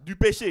sin, du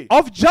péché,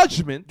 of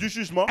judgment, du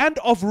jugement and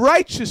of et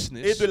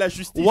righteousness de la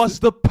justice, was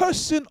the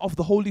person of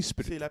the Holy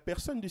Spirit. c'est la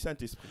personne du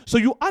Saint-Esprit. So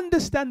you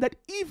understand that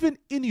even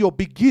in your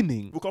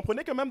beginning, Vous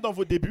comprenez que même dans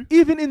vos débuts,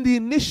 even in the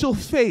initial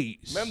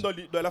phase même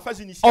dans la phase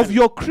initiale of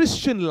your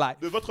Christian life,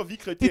 de votre vie it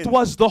chrétienne,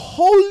 was the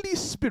Holy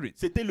Spirit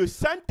c'était le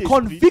Saint-Esprit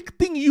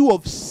convicting you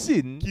of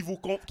sin qui est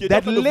en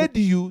that train de vous led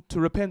you to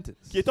repentance.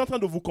 qui est en train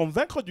de vous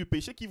convaincre du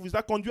péché qui vous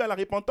a conduit à la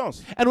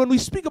repentance. And when we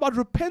speak about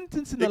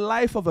repentance in the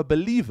life of a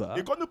believer,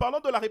 Et quand nous parlons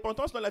de la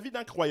repentance dans la vie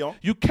d'un croyant,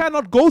 you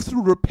cannot go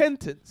through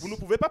repentance vous ne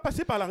pouvez pas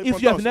passer par la if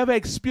you have repentance never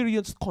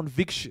experienced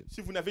conviction. si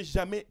vous n'avez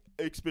jamais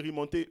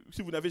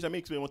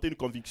expérimenté une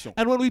conviction.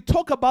 And when we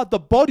talk about the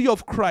body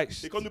of Et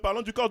Christ quand nous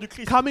parlons du corps du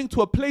Christ, coming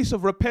to a place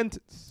of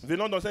repentance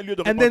venant dans un lieu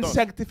de and then repentance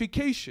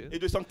sanctification, et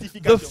de the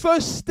sanctification,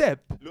 first step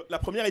la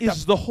première étape,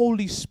 is the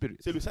Holy Spirit.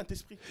 c'est le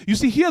Saint-Esprit. You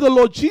see, here the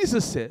Lord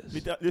Jesus says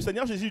Le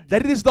Seigneur Jésus dit, that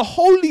it is the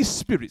Holy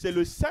Spirit c'est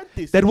le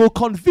Saint-Esprit that will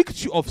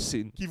convict you of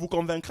sin qui vous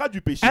convaincra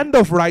du péché and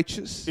of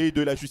righteousness et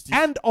de la justice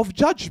and of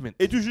judgment.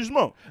 et du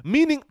jugement.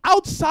 Meaning,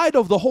 outside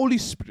of the Holy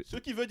Spirit, Ce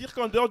qui veut dire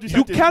qu'en dehors du you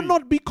Saint-Esprit, cannot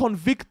be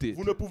convicted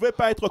vous ne pouvez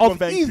pas être of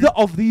convaincu either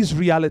of these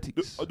realities.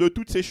 de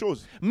toutes ces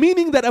choses.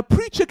 Meaning that a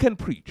preacher can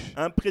preach,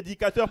 Un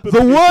prédicateur peut the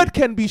prêcher, word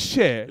can be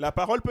shared, la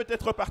parole peut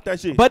être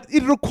partagée, but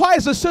it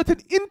requires a certain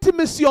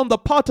intimacy on the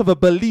part of a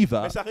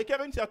believer mais ça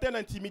requiert une certaine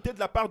intimité de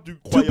la part du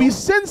to croyant be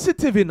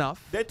sensitive enough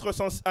d'être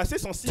assez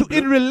to, sensible,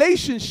 in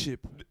relationship,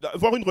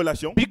 d'avoir une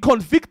relation, be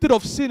convicted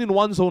of sin in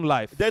one's own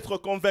life. d'être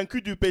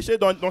convaincu du péché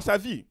dans sa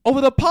vie.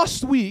 Over the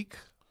past week,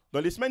 Dans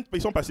les semaines qui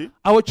sont passées,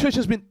 our church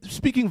has been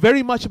speaking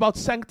very much about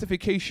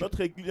sanctification.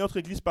 notre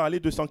église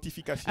parlait de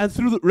sanctification. And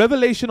through the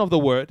revelation of the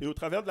word, Et au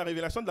travers de la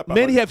révélation de la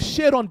many parole, have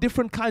shared on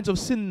different kinds of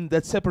sin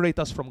that separate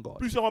us from God.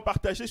 plusieurs ont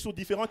partagé sur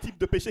différents types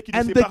de péchés qui nous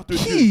And the séparent de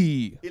Dieu.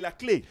 key Et la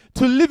clé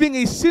to living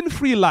a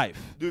sin-free life,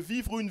 de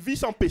vivre une vie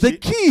sans the péché,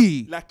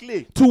 key la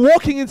clé to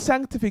walking in de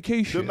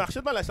sanctification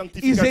marcher dans la is a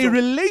sanctification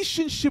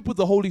relationship with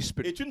the Holy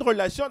Spirit. est une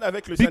relation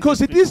avec le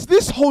Because it Saint-Esprit. is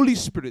this Holy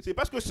Spirit C'est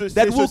parce que c'est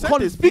that ce will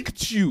Saint-Esprit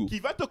convict you qui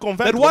va te that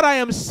convaincre what what I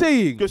am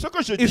saying que ce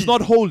que je is dis not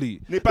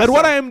holy. n'est pas That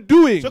what saint. I am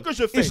doing Ce que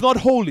je fais is not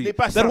holy. n'est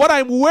pas That saint. what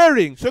I am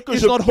wearing Ce que is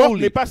je not porte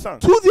holy. n'est pas saint.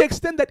 To the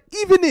extent that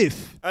even if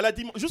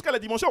Jusqu'à la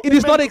dimension où it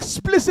is même, not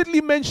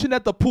explicitly mentioned at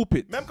the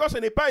pulpit même quand ce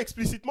n'est pas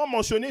explicitement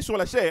mentionné sur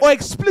la chair, or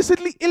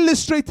explicitly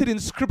illustrated in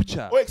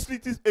scripture, ou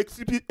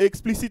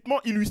explicitement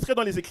illustré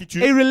dans les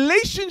Écritures, a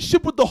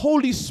relationship with the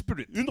Holy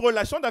Spirit une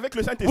relation avec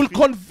le will Saint-Esprit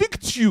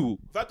convict you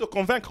va te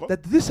convaincre that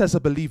this as a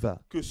believer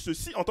que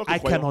ceci, en tant que I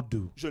croyant, cannot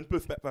do. je ne peux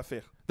pas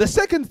faire. The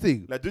second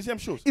thing La deuxième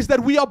chose, is that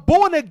we are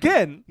born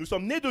again nous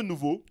sommes nés de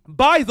nouveau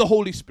by the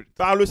Holy Spirit.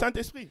 par le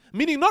Saint-Esprit.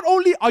 Meaning not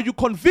only are you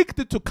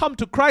convicted to come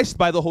to Christ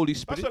by the Holy Pas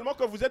Spirit, seulement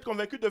que vous êtes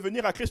convaincu de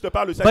venir à Christ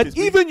par le but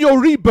Saint-Esprit, even your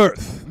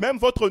rebirth. même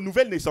votre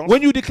nouvelle naissance,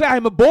 When you declare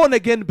I'm a born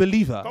again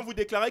believer, quand vous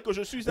déclarez que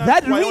je suis un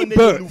that croyant né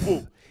rebirth de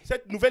nouveau,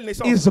 cette nouvelle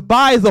naissance, is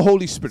by the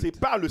Holy Spirit. c'est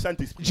par le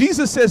Saint-Esprit.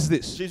 Jesus says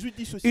this Jésus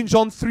dit ceci in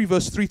John 3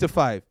 verse 3 to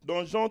 5.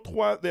 dans Jean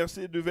 3,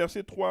 de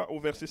verset 3 au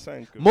verset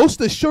 5.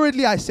 Most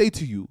assuredly I say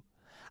to you,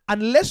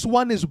 unless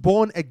one is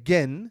born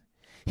again,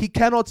 he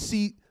cannot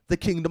see the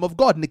kingdom of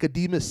God.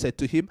 Nicodemus said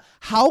to him,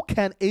 how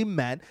can a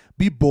man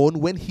be born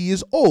when he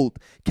is old?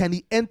 Can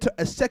he enter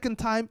a second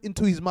time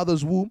into his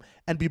mother's womb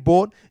and be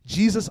born?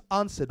 Jesus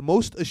answered,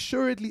 most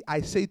assuredly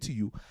I say to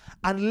you,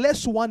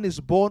 unless one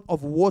is born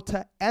of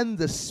water and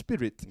the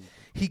Spirit,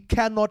 he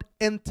cannot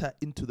enter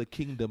into the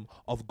kingdom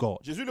of God.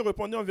 Jésus lui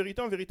répondit, en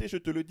vérité, je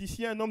te le dis,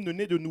 si un homme ne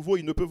naît de nouveau,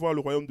 il ne peut voir le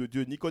royaume de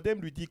Dieu. Nicodème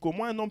lui dit,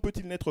 comment un homme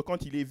peut-il naître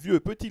quand il est vieux?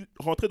 Peut-il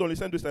rentrer dans les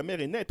seins de sa mère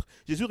et naître?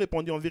 Jésus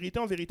répondit, en vérité,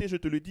 je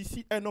te le dis,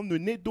 si un homme ne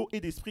naît d'eau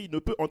et d'esprit, il ne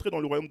peut entrer dans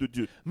le royaume de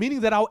Dieu.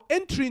 Meaning that our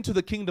entry into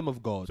the kingdom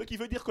of God, Ce qui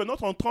veut dire que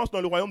notre entrance dans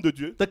le royaume de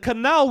Dieu, the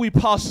canal we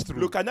pass le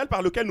through canal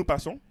par lequel nous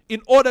passons, in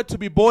order to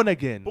be born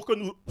again, pour que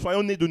nous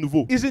soyons nés de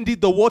nouveau, is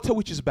indeed the water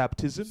which is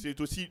baptism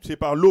c'est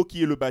par l'eau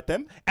qui est le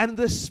baptême and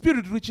the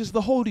Spirit which is the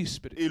Holy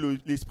Spirit. et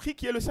l'esprit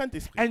qui est le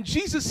Saint-Esprit. And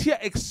Jesus here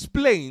Et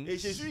explains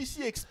Jésus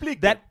ici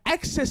explique that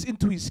access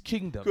into his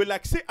kingdom, que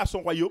l'accès à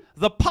son royaume,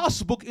 the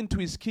passbook into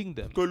his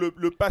kingdom, que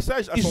le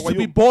passage à is son to be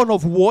royaume, born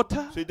of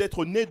water c'est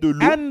d'être né de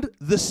l'eau and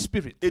the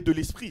Spirit. et de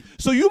l'esprit.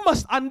 So you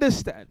must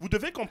understand Vous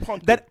devez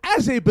comprendre that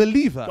as a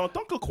believer, qu'en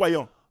tant que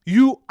croyant,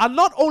 you are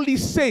not only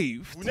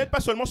saved vous n'êtes pas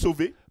seulement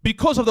sauvé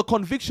because of the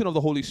conviction of the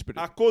Holy Spirit,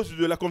 à cause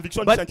de la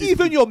conviction du but Saint-Esprit.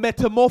 even your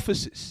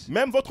metamorphosis,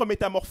 Même votre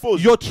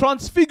métamorphose, your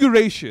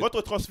transfiguration, votre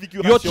your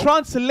transfiguration,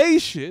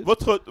 translation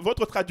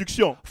votre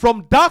traduction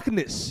from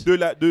darkness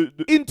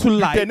into du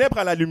light ténèbre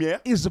à la lumière,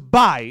 is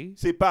by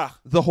c'est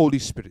par the Holy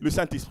Spirit. le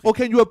Saint-Esprit. Or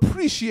can you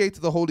appreciate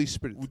the Holy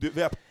Spirit?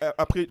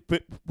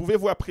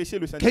 Pouvez-vous apprécier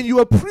le Can Saint-Esprit? you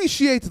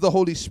appreciate the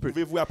Holy Spirit?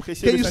 Pouvez-vous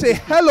apprécier Can le you say,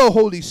 Saint-Esprit? hello,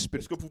 Holy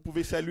Spirit? Est-ce que vous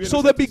pouvez saluer So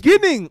le the Saint-Esprit?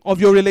 beginning of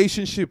your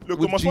relationship Le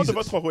with commencement de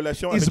Jesus votre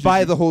relation is avec by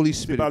Jésus, the Holy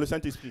c'est par Spirit. le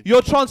Saint-Esprit.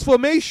 Your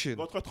transformation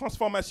Votre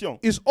transformation,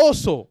 is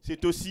also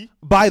c'est aussi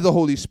by the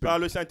Holy par Spirit.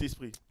 le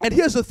Saint-Esprit. And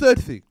here's the third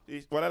thing.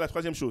 Et voilà la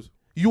troisième chose.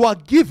 You are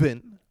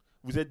given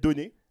Vous êtes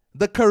donné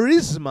the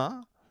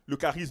charisma le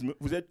charisme.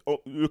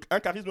 Un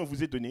charisme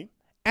vous est donné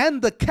and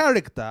the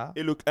character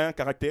et un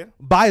caractère.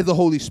 by the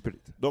Holy Spirit.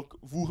 Donc,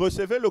 vous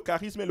recevez le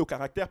charisme et le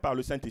caractère par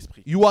le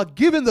Saint-Esprit. You are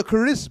given the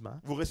charisma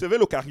Vous recevez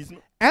le charisme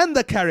and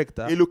the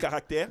character et le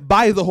caractère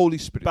by the Holy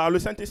Spirit. par le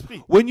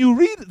Saint-Esprit. When you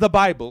read the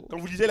Bible, Quand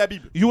vous lisez la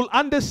Bible, you will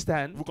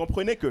understand vous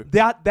comprenez que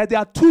that there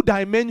are two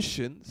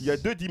dimensions il y a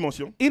deux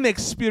dimensions in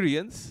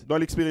experience dans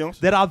l'expérience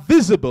that are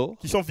visible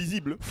qui sont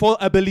visibles for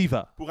a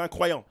believer. pour un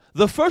croyant.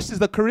 The first is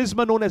the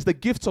charisma known as the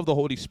gifts of the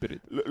Holy Spirit.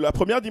 La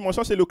première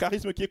dimension, c'est le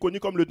charisme qui est connu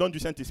comme le don du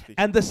Saint-Esprit.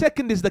 And the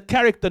second is the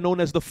character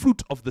known as the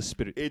fruit of the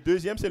Spirit. Et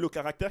deuxième, c'est le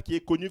caractère qui est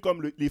connu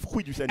comme les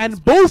fruits du And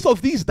Saint-Esprit. both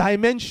of these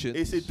dimensions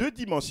Et ces deux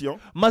dimensions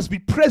must be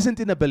present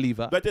in a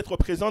believer doivent être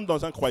présentes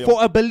dans un croyant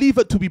for a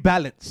believer to be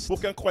balanced. pour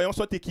qu'un croyant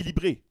soit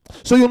équilibré.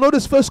 So you'll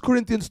notice 1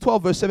 Corinthians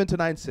 12 verse 7 to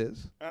 9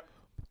 says,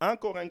 1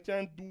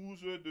 Corinthiens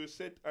 12, de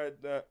 7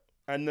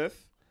 à 9,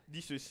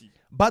 dit ceci.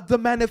 but the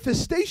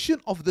manifestation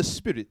of the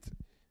Spirit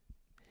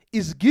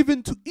is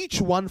given to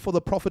each one for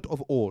the profit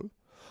of all.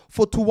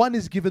 For to one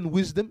is given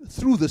wisdom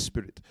through the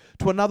Spirit,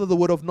 to another the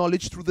word of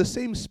knowledge through the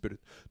same Spirit,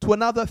 to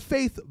another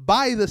faith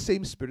by the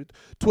same Spirit,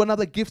 to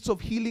another gifts of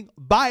healing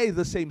by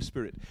the same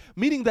Spirit.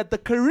 Meaning that the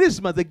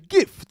charisma, the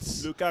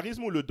gifts, Le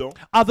charisme ou le don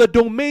are the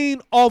domain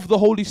of the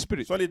Holy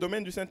Spirit. sont les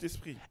domaines du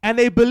Saint-Esprit. And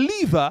a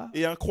believer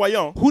Et un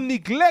croyant who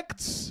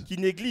neglects qui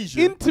néglige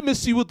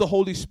intimacy with the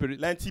Holy Spirit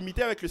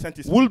l'intimité avec le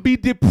Saint-Esprit will be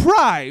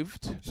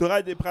deprived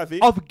sera dépravé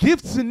of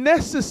gifts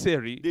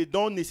necessary des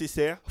dons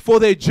nécessaires for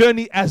their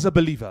journey as a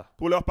believer.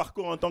 pour leur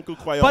parcours en tant que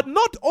croyant. But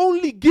not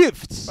only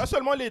gifts, Pas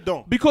seulement les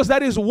dons, because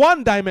that is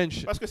one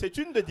dimension, parce que c'est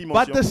une des but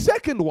dimensions. the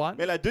second one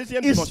Mais la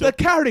deuxième is dimension,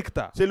 the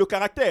character. c'est le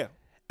caractère.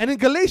 And in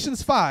Galatians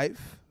 5,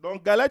 Dans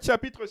Galates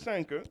chapitre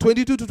 5,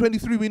 22 to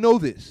 23, we know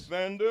this.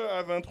 22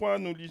 à 23,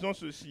 nous lisons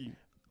ceci.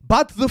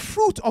 But the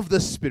fruit of the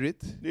Spirit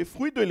Les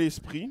fruits de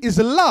l'esprit, is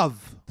love,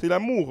 c'est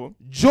l'amour,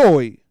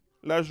 joy,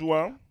 la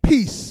joie,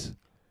 peace,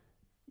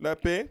 la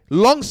paix,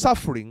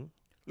 long-suffering,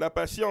 la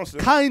patience,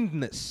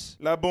 kindness,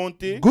 la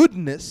bonté,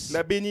 goodness,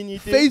 la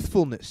bénignité,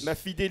 faithfulness, la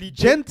fidélité,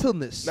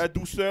 gentleness, la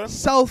douceur,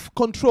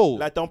 self-control.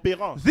 la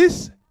tempérance.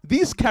 This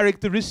these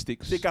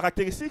characteristics Ces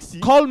caractéristiques-ci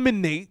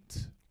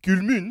culminate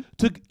culminent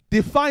to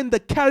define the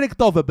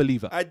character of a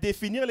believer. à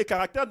définir les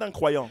caractères d'un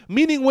croyant.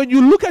 Meaning, when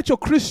you look at your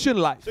Christian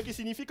life Ce qui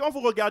signifie quand vous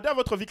regardez à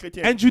votre vie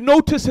chrétienne, and you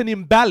notice an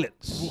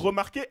imbalance, vous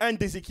remarquez un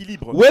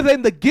déséquilibre, whether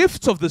in the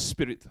gifts of the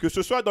Spirit que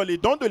ce soit dans les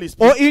dons de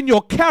l'esprit or in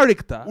your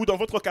character, ou dans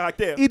votre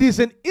caractère. it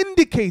is an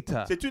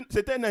indicator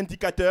C'est un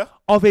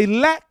indicateur of a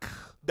lack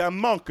d'un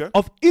manque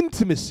of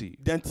intimacy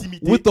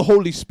d'intimité with the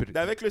Holy Spirit.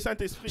 avec le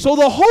Saint-Esprit. So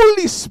the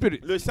Holy Spirit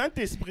Le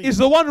Saint-Esprit, is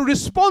the one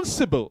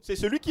responsible c'est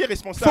celui qui est for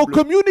responsable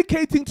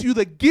communicating to you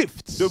the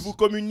gifts de vous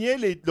communier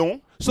les dons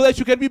so that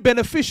you can be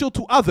beneficial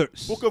to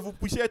others. pour que vous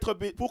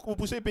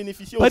puissiez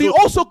bénéficier aux But he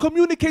autres. also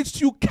communicates to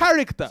you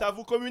character Ça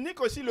vous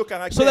communique aussi le so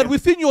caractère. that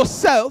within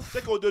yourself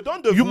C'est qu'au-dedans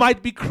de you vous, might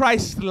be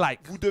Christ-like.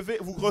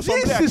 vous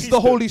ressemblez à This is Christ.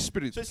 the Holy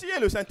Spirit. Ceci est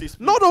le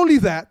Saint-Esprit. Not only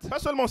that, Pas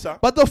seulement ça,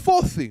 but the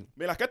fourth thing,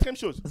 mais la quatrième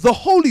chose, the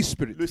Holy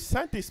Spirit le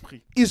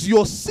Saint-Esprit, is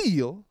your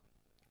seal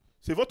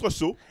c'est votre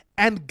sceau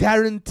and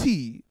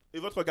guarantee et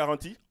votre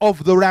garantie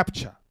of the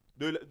rapture.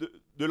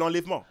 de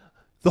l'enlèvement.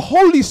 The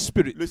Holy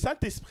Spirit Le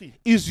Saint-Esprit,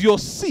 is your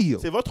seal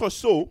c'est votre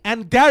sceau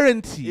and et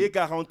guarantee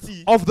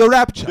garantie of the de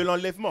rapture.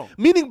 l'enlèvement.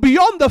 Meaning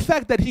beyond the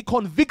fact that he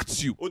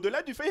convicts you,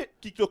 Au-delà du fait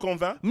qu'il te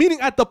convainc, meaning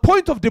at the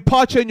point of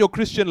departure in your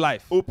Christian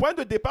life, au point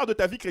de départ de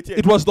ta vie chrétienne,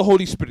 it was the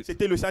Holy Spirit.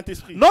 c'était le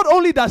Saint-Esprit. Not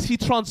only does he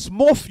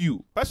transmorph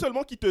you, Pas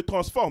seulement qu'il te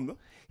transforme,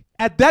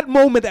 at that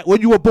moment when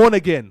you were born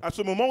again, à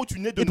ce moment où tu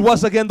nais de it nouveau,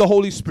 was again the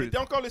Holy Spirit. c'était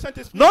encore le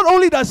Saint-Esprit. Not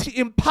only does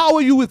he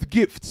empower you with Pas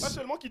gifts,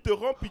 seulement qu'il te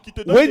rend puis qu'il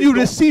te donne when des you dons,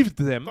 received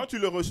them, quand tu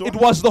le reçois, it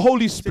was the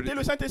Holy c'était Spirit.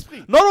 le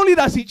Saint-Esprit. Not only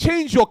does he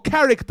change your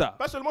character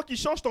Pas seulement qu'il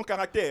change ton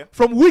caractère,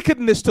 from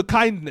wickedness to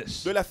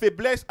kindness, de la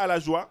faiblesse à la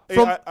joie et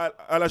From-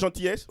 à la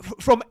gentillesse,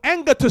 from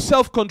anger to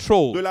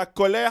self-control, de la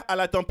colère à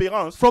la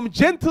tempérance, from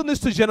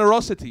gentleness to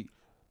generosity,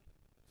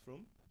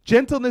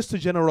 gentleness to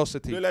de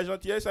generosity. la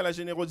gentillesse à la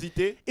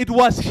générosité, It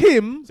was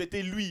him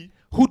c'était lui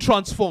who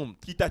transformed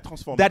qui t'a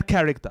transformé, that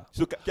character.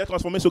 qui a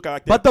transformé ce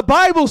caractère. But the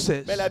Bible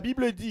says, Mais la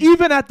Bible dit,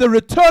 even at the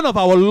return of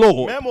our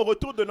Lord, même au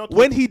retour de notre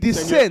when he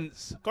Seigneur,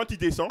 descends, quand il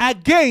descend,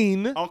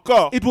 again,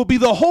 encore, it will be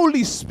the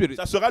Holy Spirit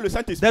ça sera le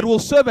Saint-Esprit that will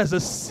serve as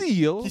a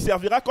seal qui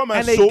servira comme un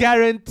and a sceau et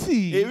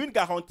guarantee une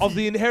garantie of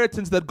the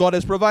inheritance that God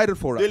has provided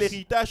for de us.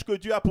 l'héritage que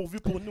Dieu a pourvu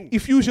pour nous.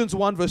 Ephesians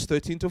 1 verse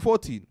 13 to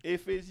 14.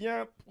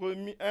 Éphésiens 1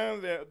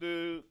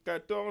 de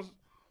 14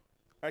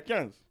 à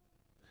 15.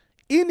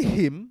 In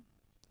him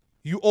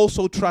you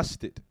also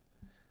trusted,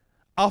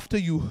 after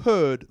you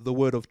heard the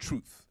word of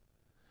truth,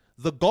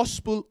 the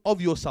gospel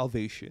of your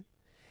salvation,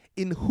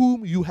 in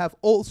whom you have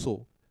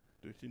also,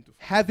 13 to 14.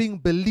 having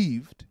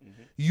believed,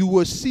 you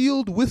were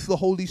sealed with the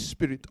Holy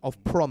Spirit of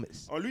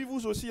promise. En lui,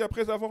 vous aussi,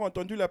 après avoir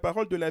entendu la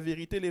parole de la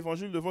vérité,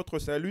 l'évangile de votre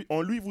salut,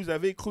 en lui, vous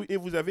avez cru et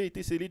vous avez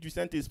été scellés du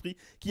Saint-Esprit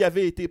qui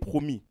avait été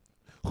promis.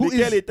 Who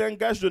Lequel is, est un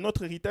gage de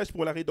notre héritage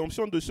pour la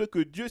rédemption de ceux que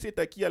Dieu s'est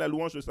acquis à la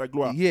louange de sa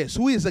gloire. yes,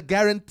 who is a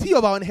guarantee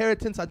of our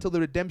inheritance until the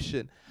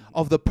redemption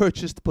of the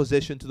purchased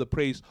possession to the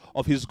praise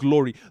of his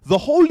glory. The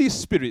Holy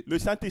Spirit Le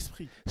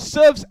Saint-Esprit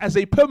serves as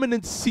a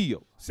permanent seal,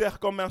 sert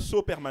comme un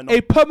sceau permanent, a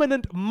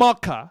permanent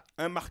marker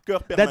un marqueur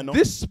that permanent,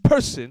 this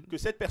person que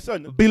cette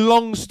personne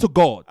belongs to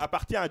God.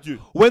 appartient à Dieu.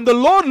 When the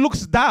Lord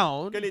looks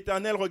down, Que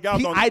l'Éternel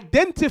regarde he en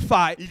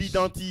identifies il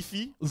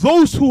identifie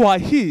those who are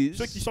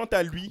ceux qui his sont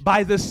à lui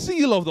by the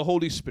seal of the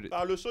Holy Spirit.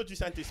 par le sceau du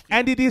Saint-Esprit.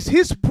 And it is his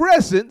Et c'est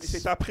presence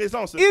sa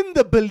présence in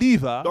the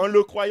believer dans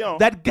le croyant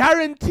that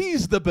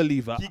guarantees the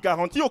believer qui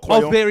garantit aux of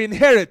croyants, their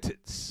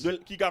inheritance,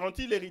 qui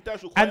garantit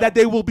l'héritage aux and croyants that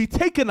they will be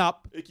taken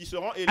up et qui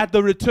seront, at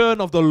the return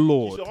of the qui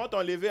Lord. seront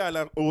enlevés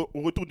au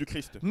retour du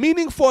Christ.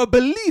 Meaning for a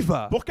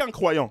believer Pour qu'un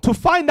croyant to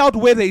find out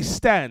where they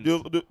stand,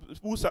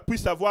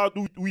 puisse savoir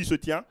où il se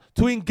tient,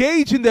 to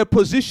engage in their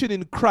position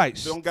in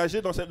Christ,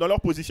 d'engager dans leur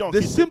position en the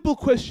Christ. simple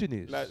question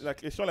is, La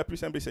question la plus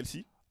simple est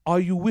celle-ci. are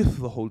you with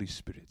the Holy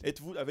Spirit?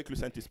 Êtes-vous avec le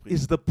Saint-Esprit?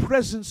 Is the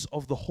presence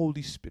of the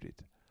Holy Spirit,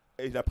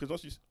 Et la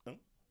présence du...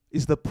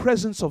 is the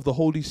presence of the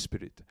Holy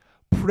Spirit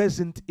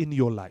present in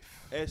your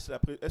life?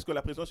 Est-ce que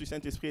la présence du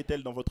Saint-Esprit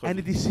est-elle dans votre And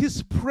it vie? is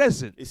his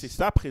presence Et c'est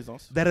sa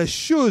présence that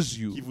assures qui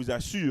you vous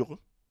assure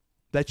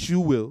that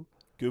you will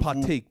que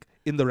partake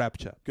in the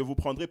rapture. que vous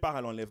prendrez part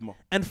à l'enlèvement.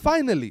 And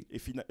finally, Et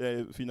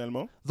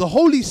finalement, the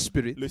Holy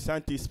Spirit le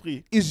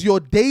Saint-Esprit is your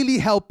daily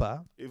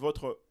helper, est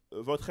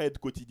votre aide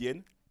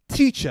quotidienne,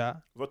 teacher,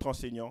 votre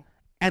enseignant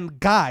and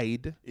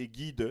guide et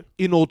guide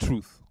in all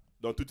truth.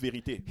 dans toute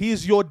vérité. He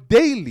is your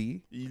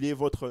daily Il est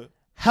votre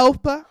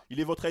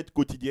aide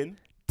quotidienne,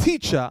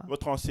 teacher,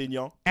 votre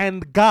enseignant and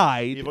et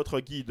guide votre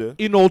guide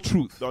in all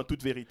truth. dans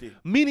toute vérité.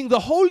 Meaning the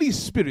Holy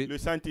Spirit Le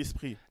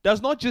Saint-Esprit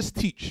does not just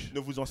teach, ne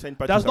vous enseigne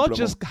pas tout does not simplement,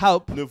 just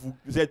help, ne vous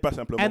aide pas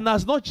simplement, and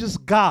does not just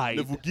ne guide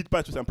vous guide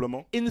pas tout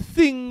simplement in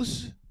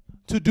things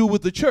to do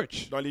with the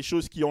church dans les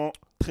choses qui ont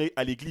trait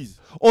à l'Église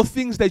or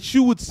things that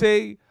you would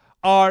say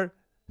are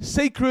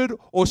sacred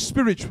or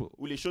spiritual.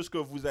 ou les choses que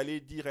vous allez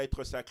dire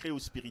être sacrées ou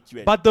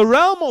spirituelles. But the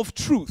realm of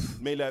truth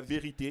Mais la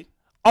vérité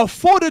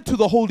afforded to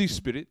the Holy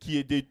Spirit qui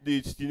est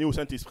destinée au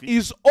Saint-Esprit,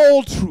 is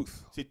all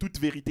truth. c'est toute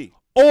vérité.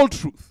 All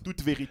truth.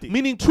 Toute vérité.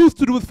 Meaning truth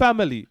to do with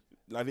family,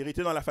 La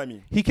vérité dans la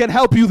famille. He can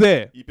help you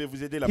there. Il peut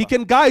vous aider He là-bas.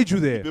 can guide you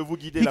Il there. peut vous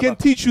guider He can là-bas.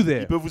 teach you Il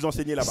there. peut vous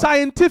enseigner là-bas.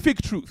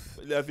 Scientific truth.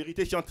 La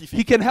vérité He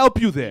scientifique. can help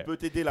you there. Il peut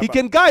t'aider He là-bas.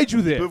 can guide you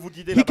Il there. peut vous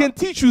guider He là-bas. can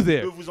teach you Il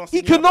there. peut vous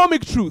enseigner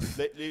Economic là-bas. truth,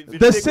 Les the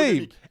vérités same,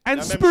 économiques, la and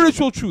même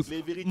spiritual chose. truth,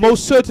 Les vérités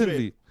most spirituelles,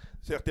 certainly.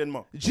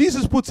 certainement.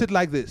 Jesus puts it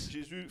like this.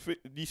 Jésus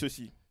dit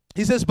ceci.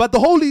 He says, but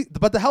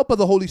the help of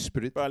the Holy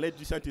Spirit, Par l'aide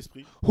du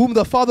Saint-Esprit, whom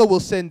the Father will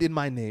send in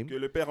my name, que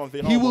le Père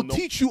enverra he en mon will nom,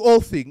 teach you all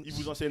il things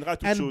vous enseignera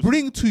toutes and choses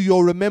bring to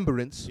your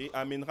remembrance et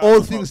amènera all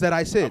à things that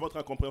I à said. votre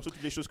incompréhension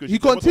toutes les choses que He j'ai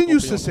dit à votre continues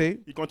to incompréhension.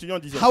 say, Il continue en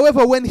disant,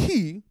 however, when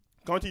he,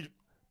 quand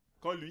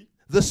lui,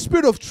 the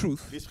Spirit of truth,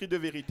 l'Esprit de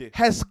vérité,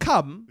 has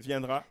come,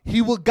 viendra, he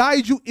will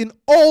guide you in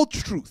all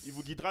truth. il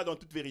vous guidera dans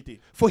toute vérité.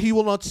 For he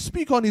will not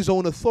speak on his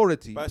own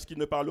authority, Parce qu'il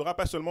ne parlera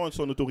pas seulement de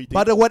son autorité,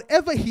 but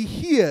whatever he mais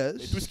tout hears,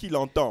 ce qu'il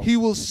entend, he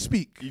will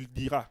speak, il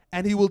dira.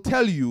 and he will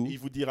tell Et you il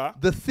vous dira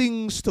the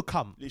things to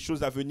come. les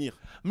choses à venir.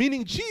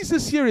 Meaning,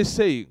 Jesus here is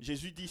saying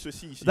Jésus dit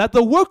ceci ici, that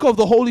the work of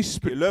the Holy que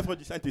Spirit l'œuvre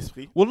du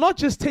Saint-Esprit will not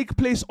just take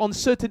place on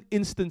certain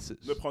instances,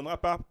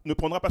 ne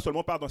prendra pas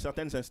seulement part dans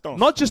certaines instances,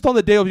 not just on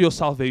the day of your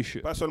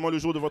salvation, pas seulement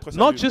le jour de votre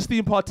not salut, just the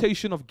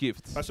impartation of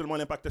gifts, pas seulement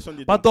l'impactation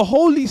des but dons, the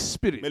Holy mais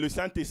Spirit le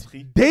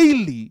Saint-Esprit,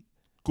 daily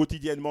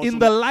quotidiennement, in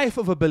the life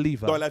of a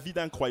believer dans la vie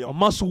d'un croyant,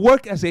 must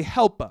work as a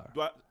helper,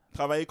 doit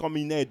travailler comme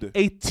une aide,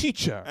 a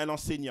teacher, un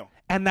enseignant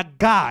and a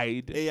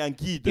guide et un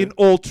guide in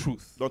all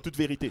truth. dans toute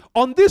vérité.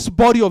 On this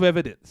body of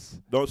evidence,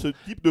 Dans ce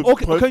type de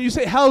okay, preuve, can you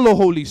say, hello,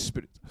 Holy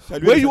Spirit?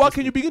 salut Where le you are,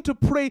 Saint-Esprit. can you begin to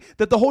pray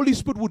that the Holy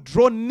Spirit would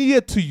draw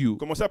near to you,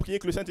 Commencez à prier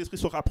que le Saint-Esprit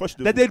se rapproche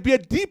de that vous. there'd be a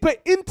deeper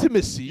Il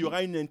intimacy y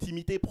aura une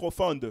intimité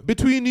profonde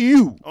between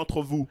you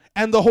entre vous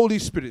and the Holy et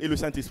Spirit. le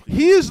Saint-Esprit.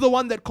 He is the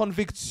one that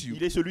convicts you.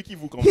 Il est celui qui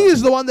vous He convainc.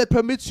 is the one that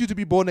permits you to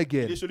be born Il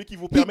again. est celui qui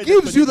vous He permet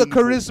d'être gives you né the de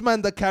nouveau. charisma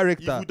and the Il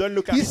character. vous donne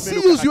le He charisme et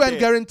le seals you and caractère.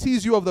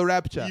 guarantees you of the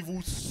rapture. Il vous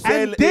And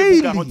scelle et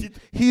vous garantit daily,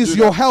 he is de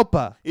your la-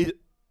 helper, Et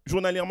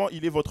journalièrement,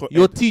 il est votre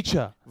your aide,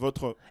 teacher,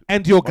 votre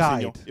and your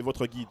enseignant guide. et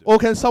votre guide. Oh,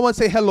 can someone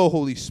say hello,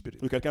 Holy Spirit?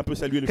 Que quelqu'un peut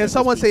saluer le Can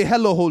someone Saint-Esprit. say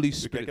hello, Holy Que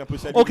Spirit? quelqu'un peut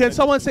saluer Oh, le can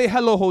someone Saint-Esprit. say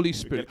hello, Holy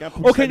Spirit? quelqu'un peut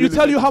Oh, can saluer you le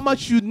tell you how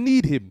Saint-Esprit. much you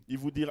need him? Il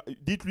vous dira,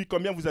 dites-lui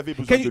combien vous avez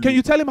besoin Can de you, lui. can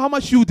you tell him how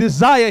much you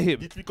desire him?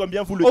 Dites-lui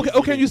combien vous le Okay,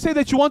 oh, can désirez. you say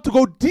that you want to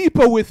go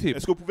deeper with him?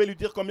 Est-ce que vous pouvez lui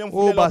dire combien vous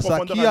Oh, voulez aller en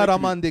profondeur Basakia avec lui?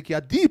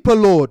 Ramandekia, deeper,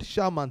 Lord.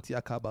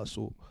 Shamantia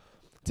Kabaso.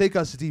 Take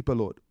us deeper,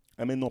 Lord.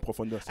 Amène-nous en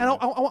profondeur. And I,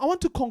 Seigneur. I want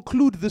to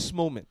conclude this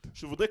moment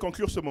Je voudrais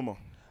conclure ce moment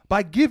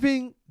by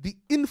giving the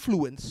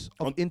influence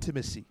of On-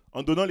 intimacy.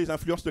 en donnant les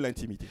influences de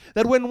l'intimité.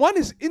 That when one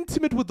is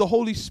intimate with the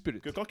Holy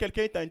Spirit, Que quand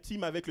quelqu'un est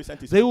intime avec le there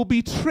Saint-Esprit, will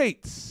be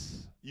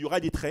traits, il y aura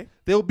des traits,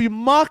 there will be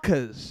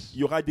markers il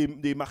y aura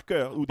des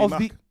marqueurs ou des of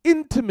marques the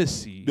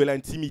intimacy de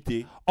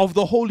l'intimité of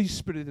the Holy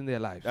Spirit in their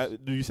lives.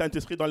 du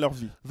Saint-Esprit dans leur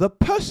vie. The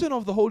person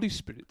of the Holy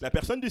Spirit La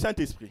personne du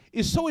Saint-Esprit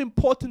is so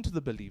important to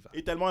the believer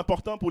est tellement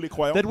important pour les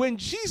croyants that when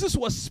Jesus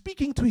was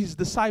speaking to his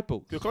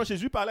disciples, que quand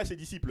Jésus parlait à ses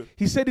disciples,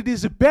 he said, it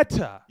is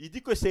better il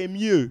dit que c'est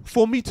mieux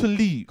for me to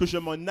leave. que je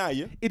m'en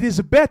aille, It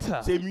is better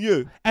c'est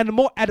mieux and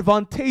more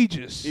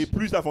advantageous et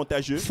plus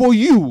avantageux for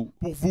you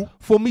pour vous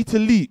for me to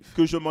leave.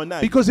 que je m'en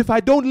aille. Because if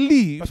I don't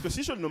leave, Parce que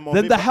si je ne m'en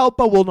then vais the pas,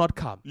 helper will not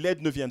come.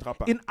 l'aide ne viendra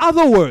pas. In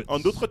other words, En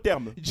d'autres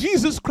termes,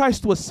 Jesus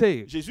Christ was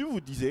saying, Jésus vous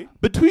disait,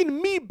 between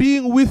me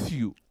being with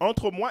you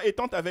entre moi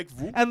étant avec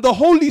vous and the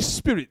Holy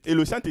Spirit et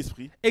le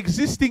Saint-Esprit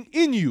existing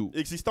in you,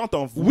 existant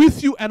en vous,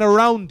 with you and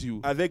around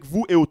you, avec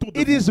vous et autour de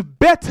it vous, is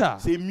better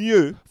c'est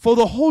mieux for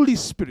the Holy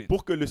Spirit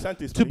pour que le to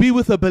Saint-Esprit be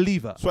with a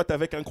believer soit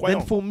avec un than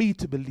croyant for me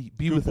to be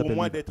que with a pour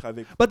moi believer. d'être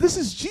avec vous. But this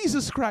is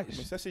Jesus Mais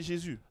Christ, ça, c'est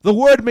Jésus, the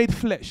Word made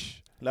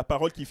flesh. la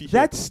parole qui fit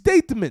chair. That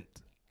statement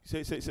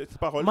Cette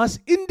parole must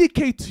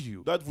indicate to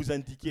you doit vous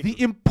indiquer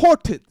the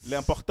importance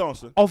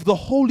l'importance of the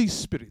Holy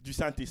Spirit du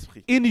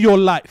Saint-Esprit in your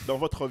life, dans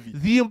votre vie,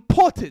 the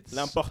importance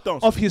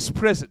l'importance of His de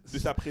presence,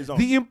 sa présence,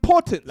 the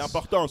importance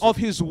l'importance of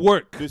His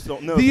work, de son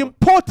the œuvre,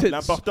 importance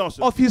l'importance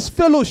of His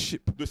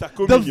fellowship, de sa the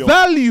communion,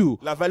 value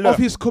la valeur of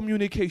His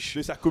communication.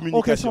 de sa Okay,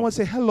 communication. someone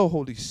say, hello,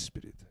 Holy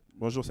Spirit.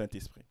 Bonjour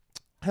Saint-Esprit.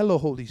 Hello,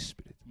 Holy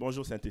Spirit.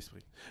 Bonjour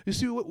Saint-Esprit. You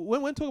see,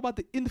 when we talk about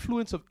the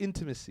influence of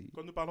intimacy,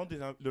 Quand nous parlons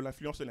de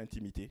l'influence de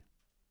l'intimité,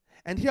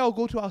 and here I'll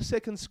go to our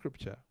second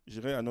scripture,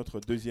 j'irai à notre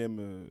deuxième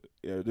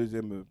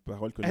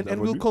parole que nous and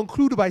avons we'll lue.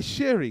 conclude by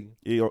sharing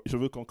Et je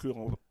veux conclure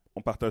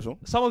en partageant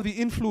some of the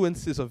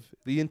influences of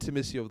the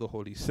intimacy of the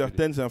Holy Spirit.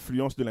 certaines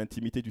influences de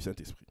l'intimité du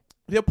Saint-Esprit.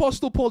 The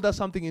Apostle Paul does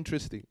something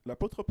interesting.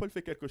 L'apôtre Paul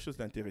fait quelque chose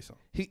d'intéressant.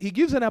 He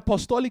gives an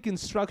apostolic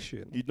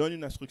instruction Il donne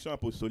une instruction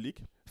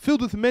apostolique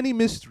filled with many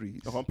mysteries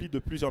remplie de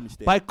plusieurs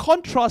mystères, by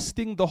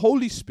contrasting the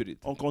Holy Spirit,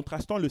 en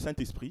contrastant le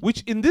Saint-Esprit,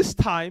 which in this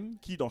time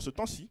qui dans ce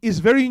temps-ci is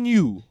very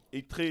new,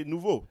 est très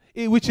nouveau,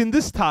 which in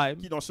this time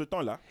qui dans ce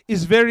temps-là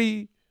is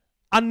very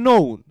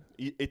unknown.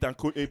 est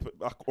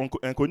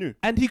inconnu.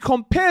 And he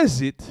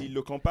compares it Il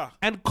le compare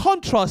and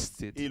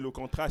contrasts it et le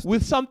contraste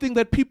with something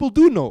that people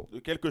do know.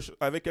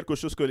 avec quelque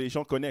chose que les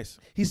gens connaissent.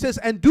 He says,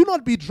 and do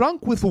not be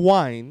drunk with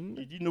wine,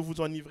 Il dit, ne vous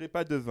enivrez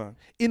pas de vin,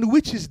 in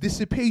which is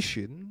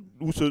dissipation,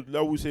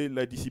 là où c'est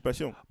la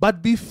dissipation.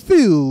 But be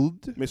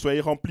filled Mais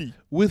soyez remplis,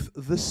 with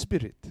the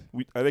Spirit.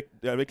 oui,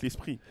 avec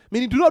l'esprit.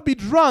 Meaning, do not be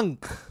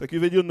drunk Ce qui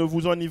veut dire ne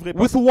vous enivrez pas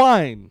with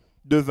wine,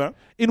 de vin,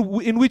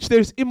 in which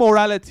there's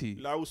immorality,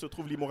 là où se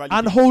trouve l'immoralité,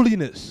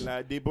 unholiness,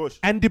 la débauche,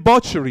 and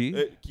debauchery,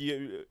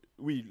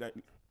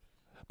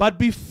 but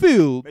be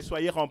filled mais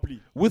soyez remplis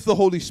with the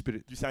Holy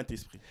Spirit. du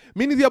Saint-Esprit.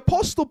 Meaning, the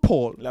Apostle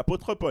Paul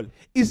L'apôtre Paul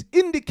is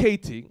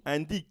indicating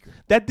indique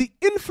that the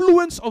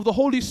influence of the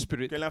Holy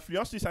Spirit que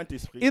l'influence du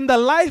Saint-Esprit in the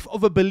life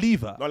of a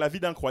believer dans la vie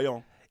d'un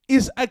croyant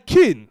is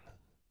akin,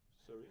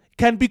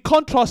 can be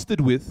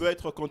contrasted with peut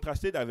être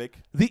contrastée avec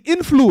the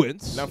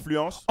influence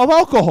l'influence of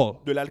alcohol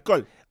de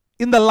l'alcool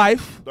in the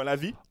life dans la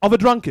vie of a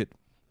drunkard.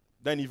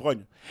 d'un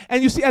ivrogne. And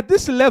you see, at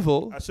this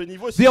level, À ce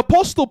niveau, the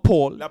Apostle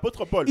Paul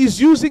l'apôtre Paul is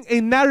using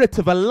a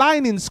narrative, a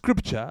line in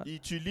Scripture il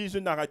utilise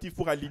une narrative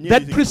pour aligner that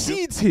les Écritures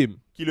precedes him.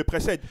 qui le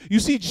précèdent. You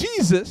see,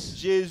 Jesus,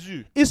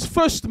 Jésus, his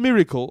first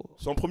miracle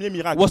son premier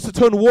miracle, was to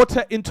turn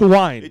water into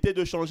wine. était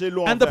de changer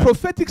l'eau en And the vin.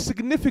 prophetic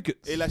significance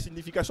Et la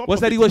signification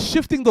was that he prophétique, was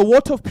shifting the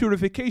water of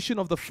purification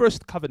of the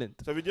first covenant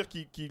ça veut dire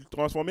qu'il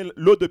transformait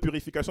l'eau de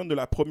purification de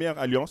la première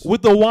alliance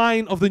with the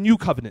wine of the new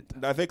covenant.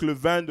 avec le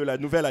vin de la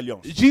nouvelle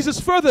alliance. Jesus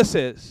further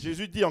says,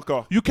 Jésus dit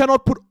encore, you cannot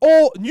put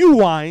all new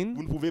wine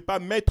vous ne pouvez pas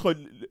mettre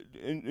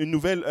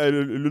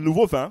le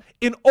nouveau vin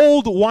in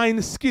old wine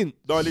skins.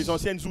 dans les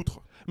anciennes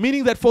outres.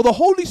 Meaning that for the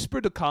Holy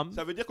Spirit to come,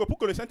 Ça veut dire que pour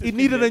que le it Saint-Esprit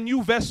needed a vienne,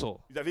 new vessel.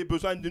 ils avaient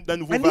besoin d'un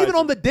nouveau And vase. even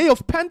on the day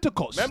of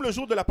Pentecost, Même le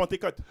jour de la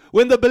Pentecôte,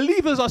 when the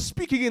believers are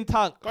speaking in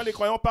tongues, quand les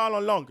croyants parlent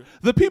en langue,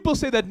 the people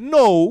say that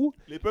no,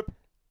 les peuples,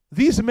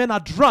 these men are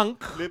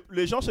drunk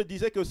les gens se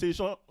disaient que ces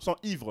gens sont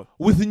ivres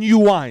with new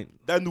wine.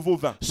 d'un nouveau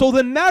vin. So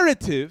the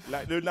narrative,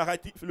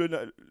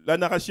 La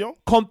narration,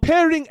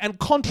 comparing and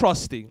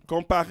contrasting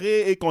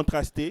comparée et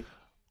contrastée,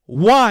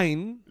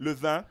 wine le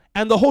vin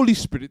and the Holy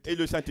Spirit, et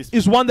le Saint-Esprit.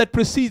 is one that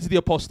precedes the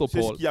Apostle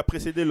C'est ce Paul. qui a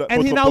précédé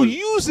And he l'apôtre now Paul.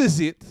 uses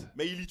it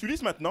Mais il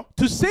l'utilise maintenant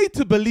to say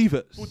to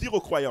believers pour dire aux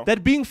croyants that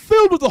being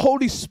filled with the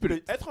Holy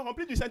Spirit, être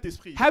rempli du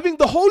Saint-Esprit, having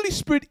the Holy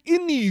Spirit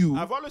in you,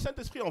 avoir le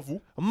Saint-Esprit en vous,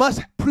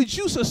 must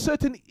produce a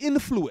certain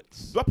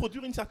influence. doit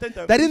produire une certaine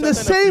That in the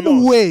certaine same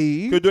influence.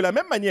 way, Que de la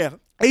même manière,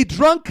 a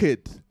drunkard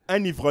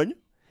un ivrogne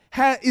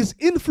is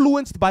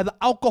influenced by the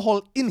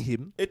alcohol in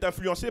him. est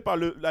influencé par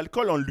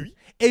l'alcool en lui.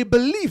 A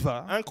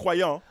believer Un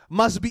croyant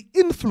must be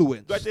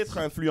influenced doit être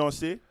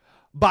influencé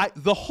by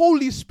the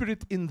Holy Spirit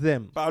in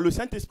them. par le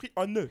Saint-Esprit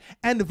en eux.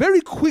 And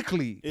very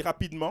quickly, Et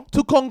rapidement,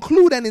 to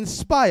conclude and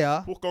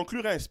inspire pour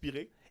conclure et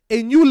inspirer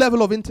a new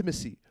level of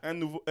intimacy,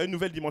 une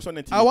nouvelle dimension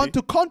I want d'intimité,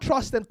 to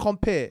contrast and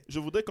compare je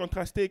voudrais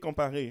contraster et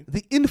comparer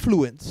the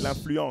influence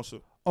l'influence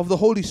of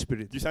the Holy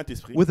Spirit du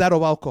Saint-Esprit with that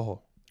of alcohol.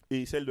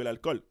 et celle de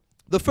l'alcool.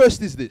 The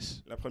first is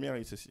this: La première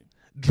est ceci.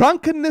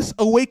 drunkenness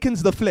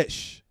awakens the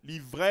flesh.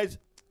 L'ivresse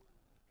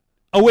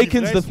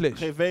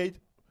réveille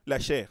la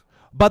chair,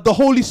 But the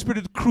Holy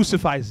Spirit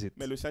crucifies it.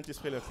 mais le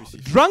Saint-Esprit la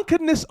crucifie.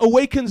 Drunkenness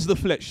awakens the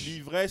flesh.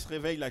 L'ivresse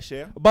réveille la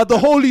chair, But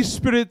the Holy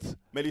Spirit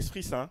mais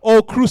l'Esprit Saint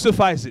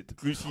crucifies it.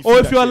 crucifie Or la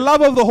if you're a chair.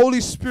 lover of the Holy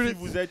Si Spirit,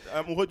 vous êtes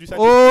amoureux du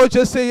Saint-Esprit,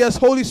 just say yes,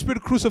 Holy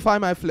Spirit, crucify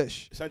my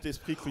flesh.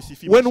 Saint-Esprit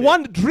crucifie ma When chair.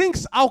 one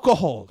drinks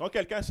alcohol, Quand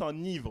quelqu'un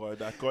s'enivre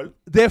d'alcool,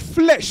 their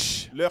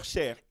flesh leur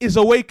chair is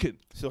awakened.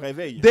 se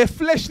réveille. Their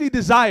fleshly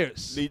desires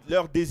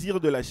Leurs désirs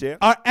de la chair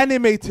are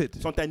animated.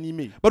 sont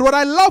animés. But what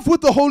I love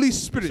with the Holy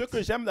Ce Spirit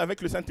que j'aime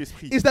avec le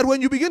Saint-Esprit, is that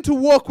when you begin to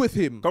walk with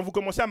Him, quand vous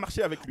commencez à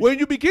marcher avec lui, when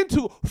you begin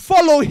to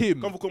follow Him,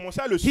 quand vous commencez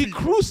à le He suivre,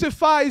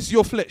 crucifies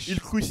your flesh. il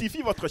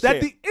crucifie votre That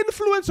chair. the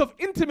influence of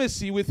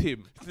intimacy with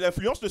Him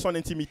L'influence de son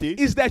intimité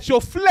is that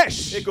your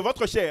flesh et que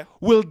votre chair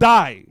will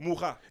die.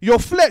 mourra. Your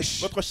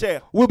flesh Votre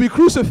chair will be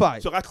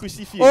crucified. sera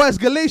crucifiée. Or as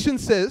Galatians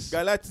says,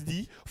 Galates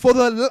dit, for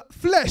the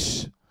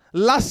flesh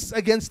lusts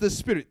against the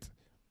spirit,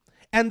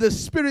 and the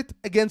spirit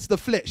against the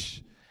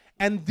flesh.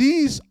 And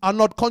these are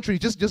not contrary,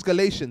 just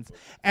Galatians,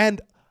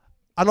 and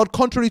are not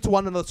contrary to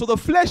one another. So the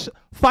flesh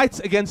fights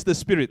against the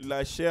spirit,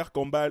 la chair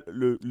combat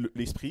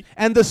l'esprit,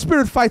 and the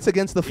spirit fights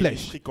against the et flesh.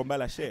 l'esprit combat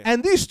la chair.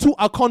 And these two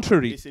are Et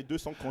contrary, ces deux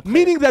sont contraires.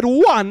 meaning that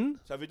one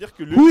Ça veut dire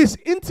que who is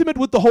intimate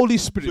with the Holy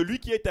Spirit celui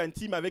qui est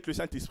intime avec le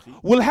Saint-Esprit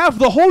will have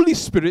the Holy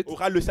Spirit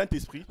aura le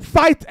Saint-Esprit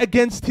fight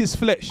against his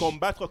flesh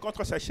combattre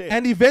contre sa chair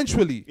and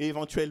eventually et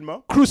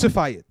éventuellement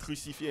crucify it.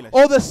 crucifier la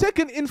chair. Or the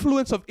second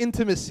influence of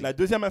intimacy La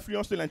deuxième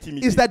influence de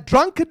l'intimité is that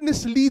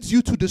drunkenness leads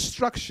you to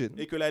destruction,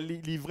 est que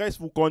l'ivresse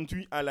vous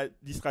conduit à la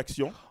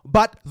distraction,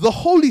 but the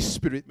Holy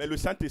Spirit mais le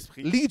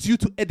Saint-Esprit leads you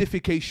to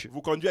edification.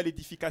 vous conduit à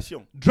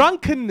l'édification.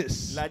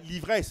 Drunkenness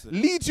L'ivresse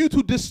leads you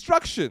to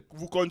destruction,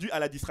 vous conduit à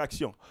la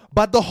distraction,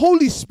 but the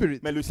Holy Spirit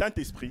mais le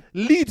Saint-Esprit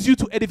leads you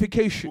to vous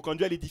edification.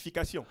 conduit à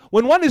l'édification.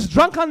 When one is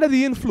drunk under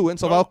the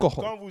influence of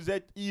alcohol, Quand vous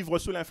êtes ivre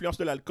sous l'influence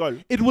de l'alcool,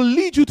 it will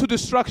lead you to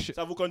destruction,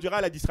 ça vous conduira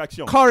à la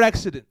distraction. car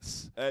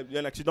accidents,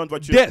 Un accident de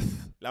voiture, death,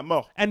 la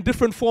mort, and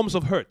different forms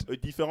of hurt.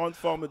 différentes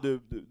formes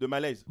de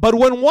malaise. But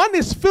when one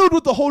is filled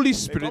with the Holy Mais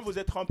Spirit, quand vous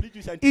êtes rempli du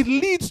it Saint-Esprit,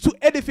 leads to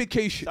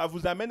edification. ça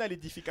vous amène à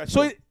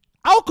l'édification. So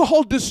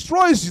alcohol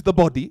destroys the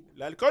body,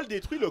 L'alcool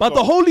détruit le but the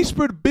corps, Holy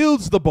Spirit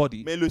builds the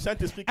body. mais le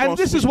Saint-Esprit And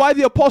this construit. is why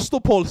the Apostle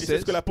Paul Et c'est says,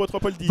 ce que l'apôtre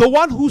Paul dit. the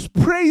one who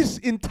prays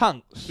in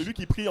tongues, Celui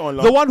qui prie en the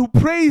langue, one who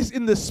prays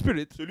in the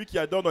Spirit, celui qui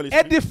adore dans l'esprit,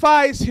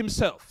 edifies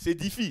himself.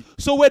 s'édifie.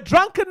 So where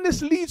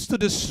drunkenness leads to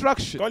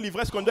destruction, Quand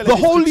l'ivresse conduit à la the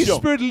Holy destruction,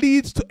 Spirit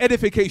leads to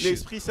edification.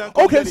 l'Esprit Saint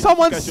Oh, conduit à can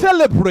someone l'édification.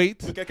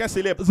 celebrate Que quelqu'un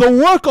célèbre the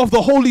work of the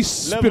Holy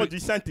l'œuvre Spirit, du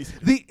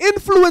Saint-Esprit, the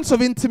influence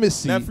of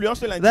intimacy l'influence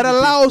de that l'intimité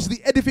allows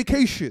the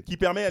edification qui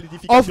permet à of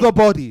l'édification the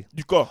body?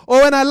 du corps. Oh,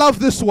 and I love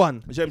this one.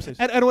 J'aime ça.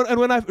 And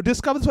when I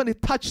discovered this one,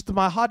 it touched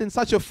my heart in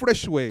such a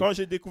fresh way. Quand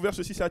j'ai découvert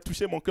ceci, ça a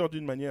touché mon cœur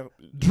d'une manière.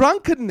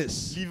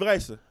 Drunkenness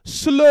L'ivresse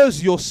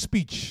slurs your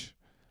speech.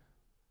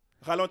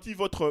 ralentit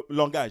votre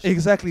langage.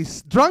 Exactly.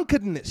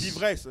 Drunkenness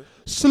L'ivresse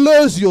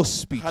slurs your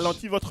speech.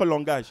 ralentit votre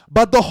langage.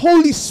 But the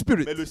Holy Mais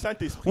Spirit le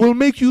Saint-Esprit will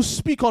make you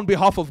speak on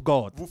behalf of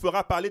God. vous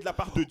fera parler de la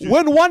part de Dieu.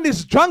 When one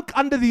is drunk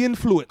under the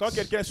influence Quand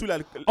quelqu'un est sous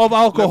of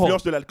alcohol,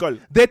 l'influence de l'alcool,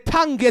 their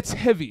tongue gets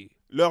heavy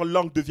leur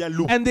langue devient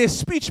lourde and their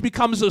speech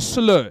becomes a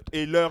slur.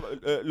 et leur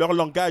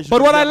langage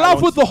But what I devient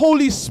love with ralenti. the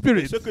Holy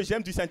Spirit Ce que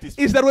j'aime du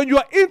Saint-Esprit, is that when you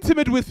are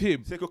intimate with Him,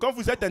 c'est que quand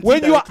vous êtes intime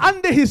when you are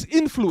avec lui, under His quand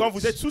influence,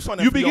 vous êtes sous son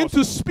you begin influence,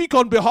 to speak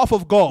on behalf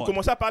of vous God.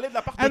 commencez à parler de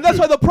la part de And that's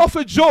Dieu. why the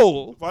prophet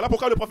Joel, Voilà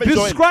pourquoi le prophète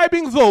Joël,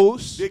 describing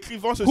those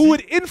décrivant ceci, who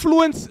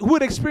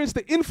would experience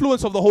the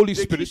influence of the Holy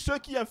décrit Spirit, ceux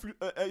qui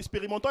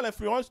expérimentant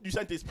l'influence du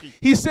Saint-Esprit.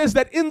 he says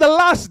that in the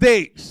last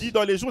days, Dit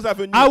dans les jours à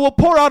venir, I will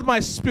pour out my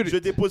je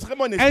Spirit, déposerai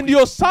mon and esprit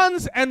your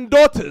sons and et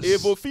daughters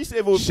vos fils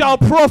et vos filles shall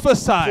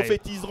prophesy.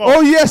 prophétiseront.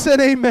 Oh, yes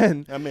and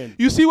amen. Amen.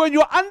 You see, when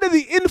you're under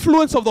the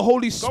influence of the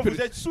Holy Quand vous Spirit,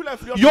 êtes sous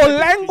l'influence du your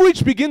Saint-Esprit,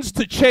 language begins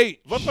to change,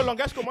 votre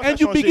langage commence à and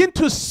you changer begin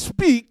to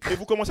speak et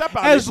vous commencez à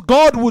parler as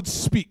God would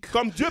speak.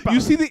 comme Dieu parle.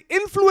 You see, the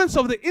influence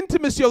of the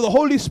intimacy of the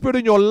Holy Spirit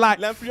in your life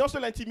L'influence de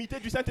l'intimité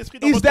du Saint-Esprit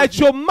dans is votre that vie,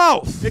 your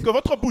mouth c'est que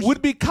votre bouche would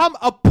become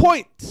a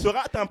point sera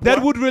un that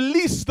point would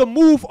release the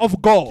move of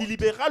God. qui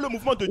libérera le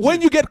mouvement de Dieu.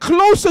 When you get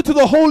closer to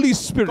the Holy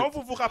Spirit, Quand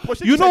vous vous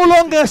rapprochez you du no Saint-Esprit,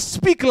 longer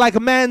speak like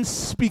man vous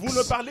speaks.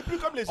 ne parlez plus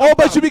comme les Oh, hommes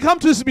but you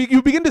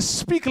parlent, begin to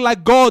speak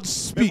like God mais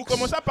vous speaks.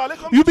 commencez à parler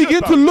comme You Dieu begin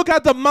to parle. look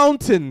at the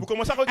mountain Vous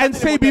commencez à regarder and les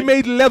say, be montagnes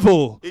made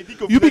level. et dit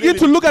que You vous allez begin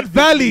to les look at désigner.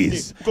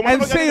 valleys Vous commencez à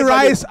and regarder say, les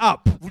vallées. rise up.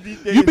 Vous dites,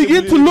 You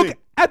begin to look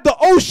at the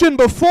ocean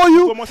before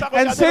you commencez à and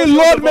regarder say, l'océan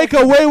Lord, devant make vous.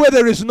 a way where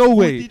there is no Vous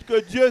way. dites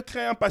que Dieu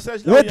crée un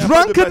passage là où Where il y a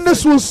pas de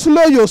drunkenness passage. will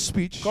slur your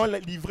speech, Quand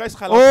l'ivresse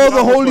oh, ralentira the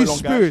votre Holy langage,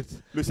 Spirit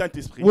le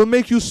Saint-Esprit will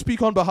make you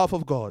speak on behalf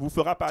of God. vous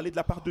fera parler de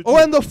la part de Dieu. Oh,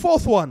 and the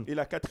fourth one, Et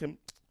la quatrième,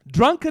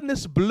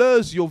 drunkenness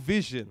blurs your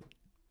vision,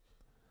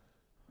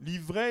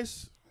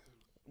 l'ivresse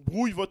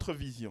brouille votre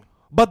vision.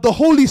 but the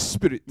Holy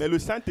Spirit Mais le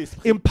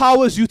Saint-Esprit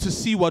empowers you to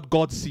see what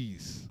God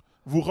sees.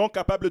 vous rend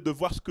capable de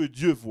voir ce que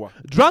Dieu voit.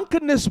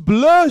 Drunkenness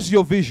blurs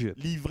your vision,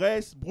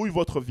 L'ivresse brouille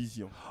votre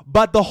vision.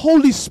 but the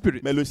Holy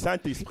Spirit Mais le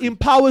Saint-Esprit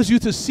empowers you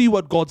to see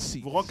what God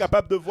sees. vous rend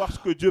capable de voir ce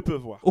que Dieu peut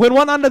voir. When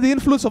one under the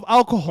influence of Quand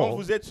alcohol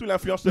vous êtes sous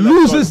l'influence de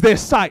l'alcool, loses their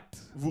sight,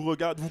 vous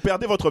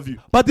perdez votre vue.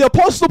 but the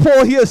Apostle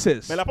Paul here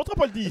says, Mais l'apôtre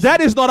Paul dit ici,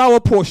 that is not our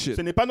ce portion.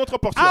 n'est pas notre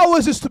portion.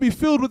 Ours is to be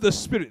filled with the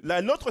Spirit.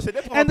 La nôtre, c'est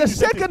d'être And rempli the du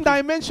second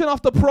Saint-Esprit. dimension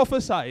after Et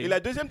prophesying la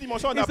deuxième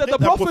dimension is d'après that the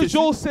la prophet prophétie,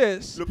 Joel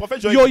says, le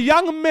prophète Joël your dit,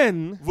 young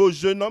men vos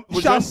jeunes hommes, vos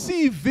shall jeunes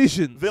see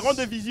visions. verront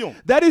des visions.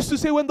 That is to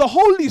say, when the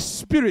Holy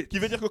Spirit Qui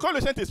veut dire que quand le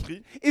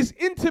Saint-Esprit is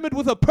intimate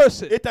with a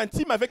person, est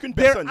intime avec une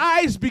their personne,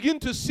 eyes begin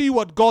to see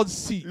what God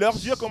sees. leurs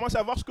yeux commencent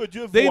à voir ce que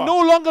Dieu They voit.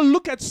 no longer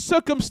look at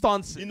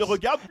circumstances Ils ne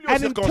regardent plus aux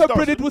and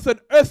interpret it circonstances. with an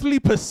earthly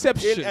Ils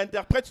perception,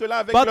 interprètent cela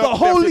avec but the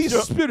leur Holy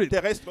perception Spirit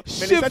terrestre. Mais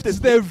le shifts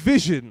Saint-Esprit their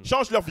vision.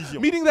 change leur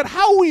vision. Meaning that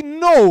how we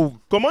know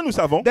Comment nous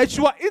savons that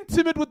you are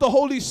intimate with the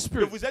Holy que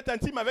Spirit vous êtes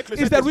intime avec le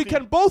is that we Saint-Esprit?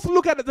 can both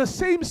look at the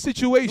same Nous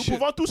situation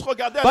pouvons tous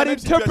regarder à la but même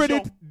interpret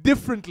situation, it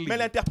differently. mais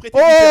l'interpréter Oh,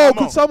 différemment.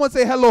 could someone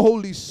say hello,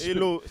 Holy Spirit?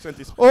 Hello,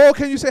 Saint-Esprit. Oh,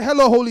 can you say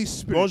hello, Holy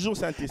Spirit? Bonjour, And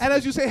Saint-Esprit.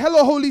 as you say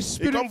hello, Holy Et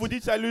Spirit, quand vous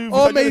dites salut, vous oh,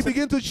 saluez may le it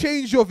begin to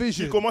change your Saint-Esprit. Il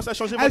vision. commence à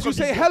changer As votre you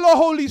say vision.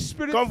 hello, Holy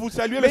Spirit, Quand vous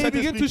saluez le may it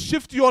begin to Saint-Esprit,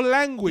 shift your il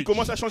language.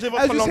 commence à changer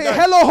As votre you say langage.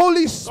 hello,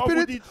 Holy Quand vous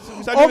Spirit, dites vous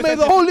oh, saluez le may the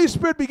Saint-Esprit, Holy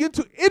Spirit begin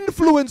to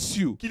influence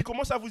you qu'il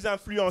commence à vous through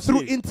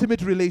influencer.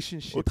 intimate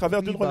relationship. Au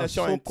travers d'une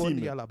relation intime.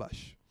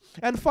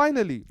 And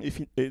finally, Et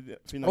oh,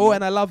 finalement,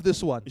 and I love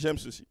this one. j'aime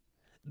ceci.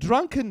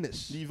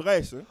 Drunkenness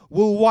L'ivresse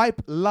will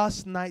wipe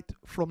last night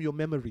from your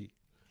memory,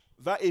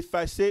 va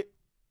effacer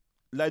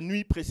la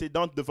nuit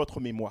précédente de votre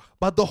mémoire.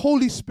 but the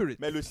Holy Spirit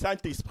Mais le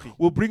Saint-Esprit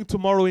will bring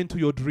tomorrow into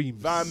your dreams.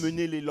 va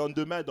amener les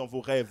lendemains dans vos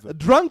rêves.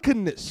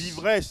 Drunkenness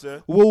L'ivresse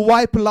will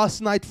wipe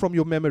last night from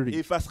your memory,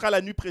 effacera la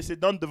nuit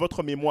précédente de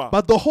votre mémoire.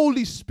 but the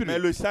Holy Mais Spirit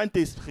le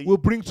Saint-Esprit will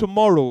bring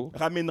tomorrow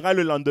ramènera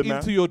le lendemain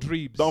into your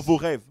dreams. dans vos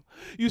rêves.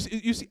 You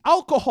see,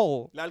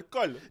 alcohol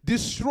L'alcool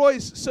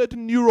destroys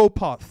certain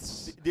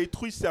neuropaths,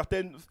 détruit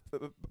certaines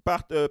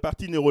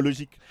parties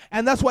neurologiques.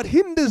 and that's what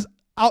hinders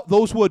out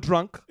those who are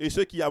drunk Et ce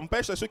qui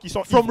empêche ceux qui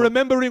sont from ivres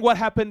remembering what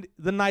happened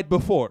the night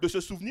before. de se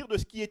souvenir de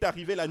ce qui est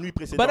arrivé la nuit But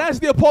précédente. as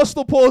the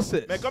Apostle Paul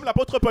says, Mais comme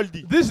l'apôtre Paul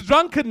dit, this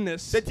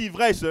drunkenness cette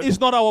ivresse is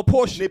not our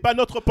portion, n'est pas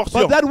notre but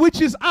portion. that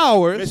which is Mais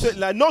ours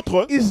la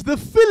nôtre, is the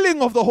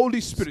filling of the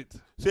Holy Spirit.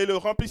 C'est le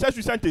remplissage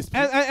du Saint-Esprit.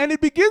 And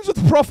it begins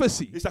with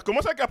prophecy. Et ça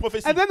commence avec la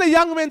prophétie. And then the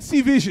young men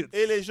see visions.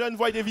 Et les jeunes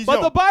voient des visions.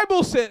 But the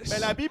Bible says Mais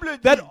la Bible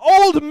dit that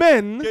old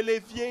men que les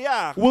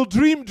vieillards will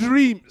dream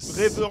dreams.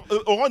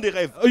 auront des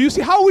rêves. You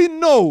see how we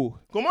know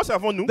Comment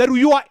savons-nous that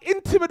you are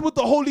intimate with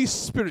the Holy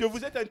Spirit que vous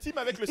êtes intime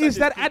avec le is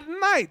that Saint-Esprit?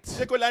 at night,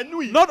 C'est que la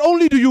nuit, not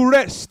only do you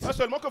rest, pas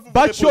seulement que vous vous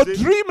but your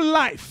reposez, dream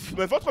life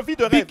mais votre vie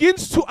de rêve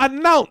begins to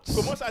announce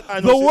commence à the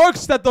annoncer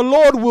works that the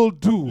Lord will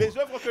do. les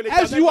œuvres que As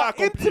l'Éternel you va are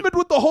accomplir. intimate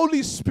with the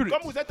Holy Spirit,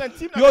 Comme vous êtes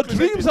intime your avec le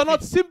dreams are not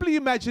Saint-Esprit, simply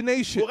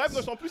imaginations, vos rêves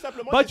ne sont plus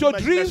simplement but des your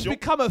dreams imaginations,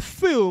 become a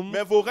film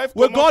mais vos rêves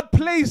where commencent, God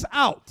plays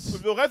out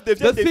vos rêves the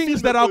deviennent des things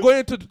films that are que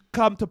going to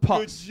come to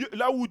pass. Dieu,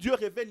 là où Dieu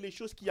révèle les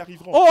choses qui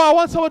arriveront. Oh, I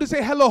want someone to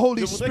say hello,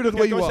 Holy Je voudrais Spirit,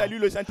 que where you quelqu'un are. salue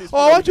le Saint-Esprit. Oh,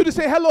 I want you to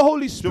say hello,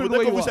 Holy Je Spirit, voudrais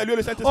where que you vous are. saluez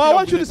le Saint-Esprit. Oh, I là où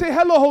want vous you to êtes. say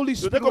hello, Holy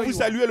Je voudrais Spirit, que where vous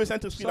you are. saluez le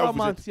Saint-Esprit là où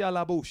vous êtes.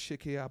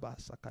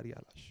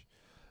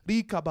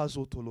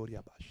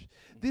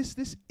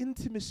 This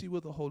intimacy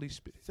with the Holy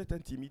Spirit Cette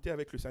intimité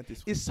avec le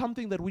Saint-Esprit, is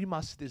something that we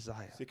must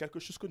desire. c'est quelque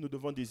chose que nous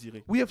devons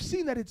désirer. We have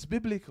seen that it's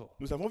biblical,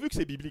 Nous avons vu que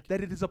c'est biblique, that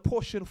it is a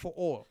portion for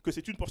all. que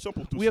c'est une portion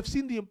pour tous. We have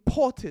seen the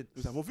importance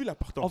Nous avons vu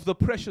l'importance of the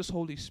precious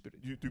Holy Spirit.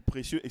 du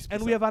précieux Esprit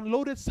And we Saint. have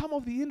unloaded some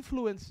of the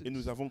influences Et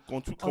nous avons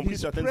of compris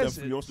his certaines presence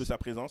influences de sa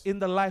présence in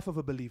the life of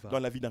a believer. dans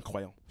la vie d'un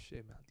croyant.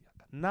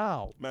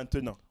 Now,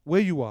 Maintenant,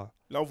 where you are,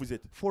 là où vous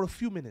êtes, for a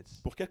few minutes,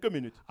 pour quelques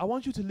minutes, I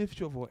want you to lift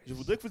your voice je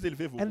voudrais que vous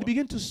élevez vos and voix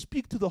begin to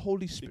speak to the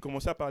Holy et Spirit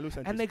commencez à parler au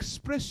and Saint-Esprit.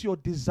 express your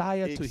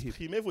desire Et to Him.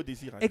 exprimez vos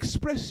désirs.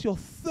 Express your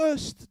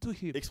thirst to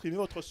Him. Exprimez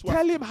votre soif.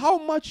 Tell Him how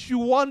much you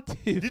want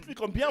Him. Dites-lui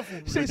combien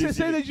vous Say le that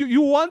désirez.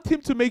 you want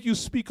Him to make you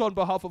speak on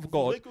behalf of Vous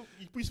God. voudrez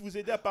qu'il puisse vous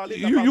aider à parler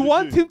de la You part de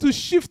want Dieu. Him to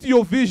shift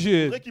your Vous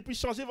vision. voudrez qu'il puisse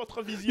changer votre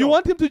You vision.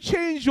 want Him to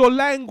change your Qu'il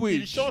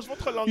language. change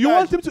votre You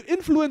want langage. Him to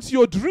influence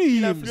your Qu'il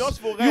dreams. influence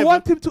vos You rêves.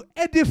 want Him to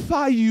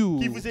edify you.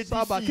 Qu'il vous édifie.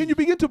 Saba, can you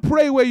begin to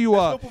pray where you Est-ce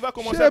are? que vous pouvez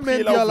commencer à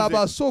prier là où vous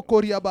êtes?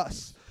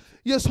 Sokoriabas.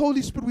 Yes,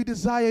 Holy Spirit, we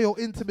desire your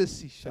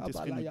intimacy.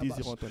 Saint-Esprit, nous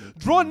désirons ton intimité.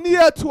 Draw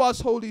near to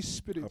us, Holy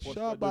Spirit.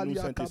 Approche-toi de nous,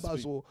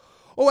 Saint-Esprit.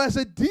 Oh, as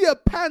a deer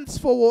pants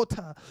for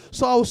water,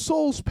 so our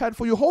souls pant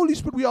for you. Holy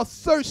Spirit, we are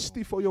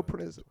thirsty for your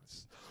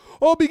presence.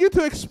 Oh, begin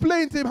to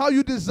explain to Him how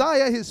you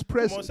desire His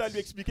presence, Commencez à lui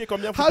expliquer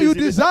combien vous how you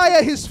désirez sa desire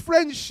présence. His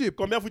friendship,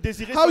 Combien vous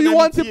désirez how son you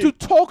want Him amitié. to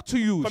talk to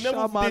you, Combien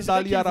vous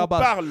désirez qu'il vous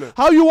parle.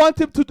 how you want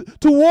Him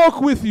to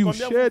walk with you.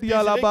 Combien vous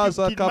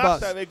désirez qu'il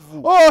marche avec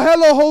vous. Oh,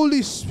 hello,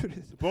 Holy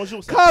Spirit.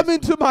 Bonjour, Come Saint-Esprit.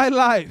 into my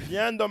life.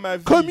 Viens dans ma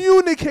vie.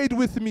 Communicate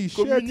with me.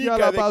 Communique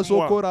avec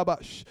moi.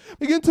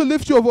 Begin to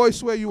lift your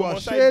voice where you are.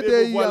 Commencez à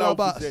élever vos voix là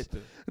où vous êtes.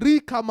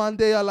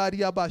 Rikamande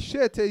yalariaba,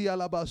 shete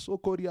yalabas,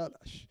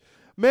 okorialash.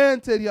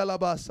 Mente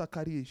yalabas,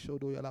 sakari,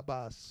 shodo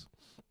yalabas.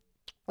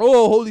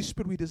 Oh, Holy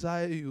Spirit, we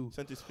desire you.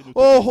 Saint-Esprit, nous te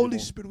Oh, désirons. Holy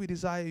Spirit, we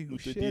desire you. Nous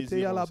te Shete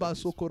désirons, yalabas,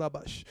 Saint-Esprit.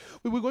 okorabash.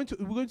 We're going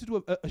to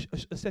do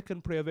a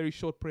second prayer, a very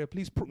short prayer.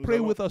 Please Nous pray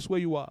allons with us where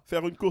you are.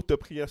 Faire une courte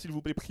prière, s'il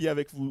vous plaît, priez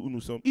avec vous où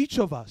nous sommes. Each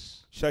of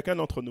us Chacun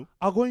d'entre nous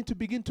are going to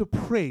begin to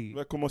pray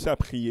va commencer à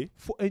prier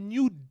for a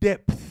new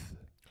depth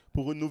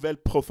pour une nouvelle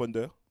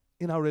profondeur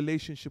in our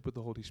relationship with the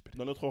Holy Spirit.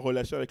 dans notre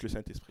relation avec le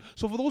Saint-Esprit.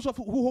 So for those of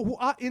who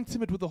are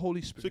intimate with the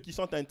Holy Ceux Spirit, qui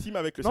sont intimes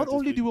avec le not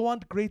only Saint-Esprit, do we want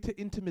greater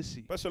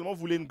intimacy, pas seulement vous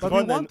voulez une but we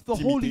grande want the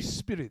Holy intimité,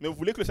 Spirit mais vous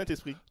voulez que le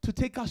Saint-Esprit to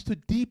take us to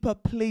deeper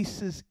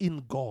places in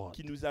God.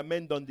 qui nous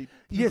amène dans des,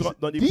 plus Yes,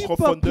 dans des deeper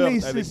profondeurs avec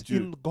places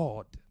Dieu. in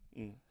God.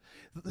 Mm.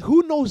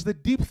 Who knows the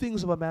deep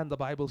things of a man, the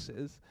Bible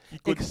says, Qui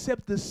connaît,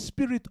 except the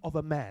spirit of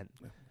a man.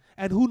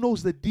 And who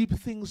knows the deep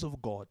things of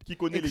God, qui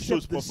connaît les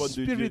choses except the profondes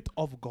de Dieu. spirit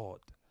of God.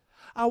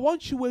 I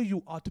want you where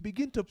you are to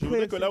begin to Je pray.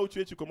 voudrais que là où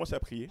tu es, tu commences à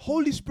prier.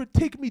 Holy Spirit,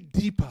 take me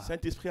deeper.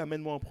 Saint-Esprit,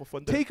 amène-moi en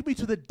profondeur. Take me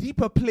to the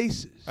deeper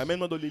places.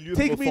 Amène-moi dans les lieux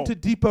Take me profonds. to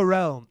deeper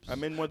realms.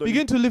 Amène-moi dans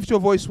Begin to lift your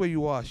voice where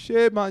you are.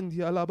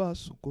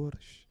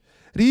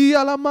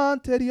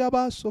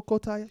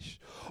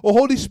 Oh,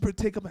 Holy Spirit,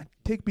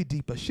 take me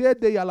deeper.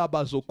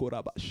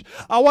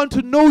 I want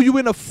to know you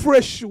in a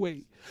fresh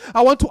way.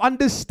 I want to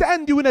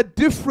understand you in a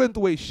different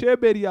way.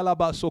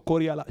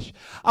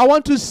 I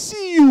want to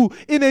see you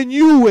in a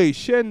new way.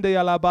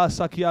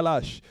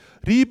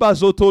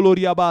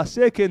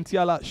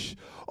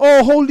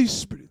 Oh, Holy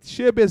Spirit,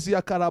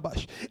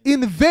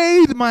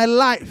 invade my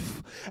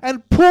life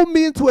and pull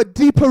me into a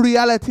deeper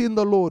reality in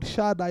the Lord.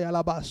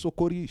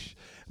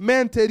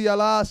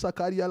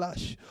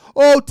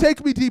 Oh,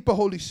 take me deeper,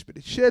 Holy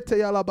Spirit.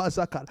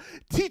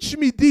 Teach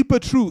me deeper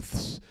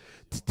truths.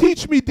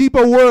 Teach me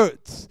deeper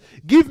words.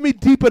 Give me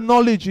deeper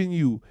knowledge in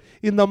you.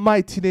 In the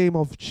mighty name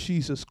of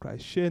Jesus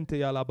Christ.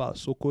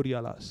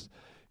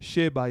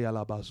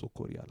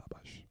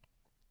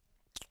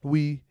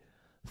 We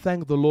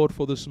thank the Lord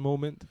for this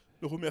moment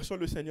Nous remercions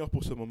le Seigneur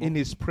pour ce moment, in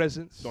His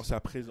presence. dans sa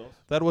présence.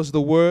 That was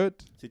the word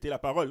C'était la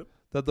parole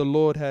that the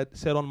Lord had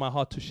set on my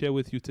heart to share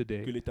with you que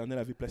today. l'Éternel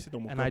avait placée dans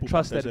mon And cœur I pour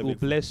trust that partager it will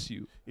avec vous. bless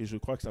you Et je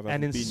crois que ça va and vous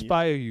bénir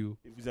inspire you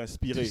et vous to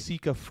inspirer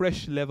seek a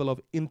fresh level of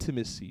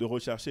intimacy de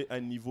rechercher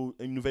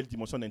une nouvelle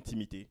dimension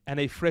d'intimité and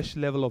a fresh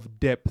level of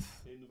depth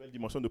et une nouvelle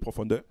dimension de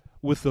profondeur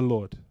with the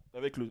Lord.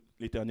 avec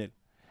l'Éternel.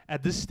 At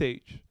this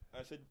stage,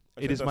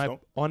 À It cet is my instant,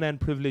 honor and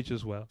privilege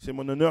as well c'est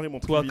mon honneur et mon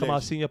to welcome our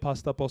privilège senior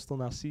pastor, Apostle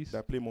Narcisse,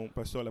 d'appeler mon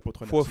pasteur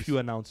l'apôtre for a Narcisse few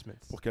announcements.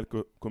 pour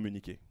quelques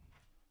communiqués.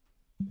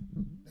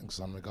 Thanks,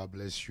 son. May God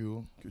bless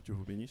you. Que Dieu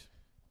vous bénisse.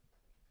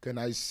 Can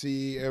I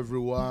see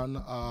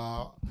everyone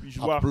Puis-je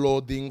voir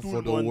applauding tout for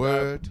le the monde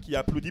word? qui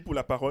applaudit pour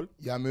la parole?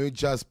 Yeah, may you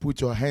just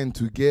put your hand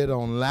together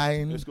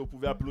online. Est-ce que vous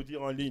pouvez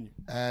applaudir en ligne?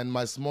 And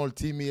my small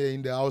team here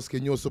in the house,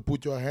 can you also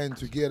put your hand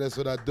together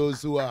so that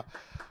those who are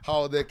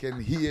how they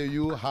can hear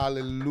you?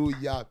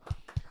 Hallelujah.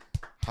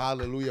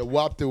 Hallelujah.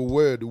 What a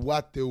word.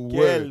 What a Quelle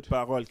word.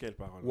 parole, quelle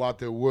parole.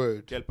 What a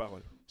word. Quelle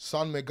parole.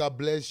 Son, may God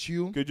bless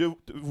you Que Dieu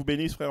vous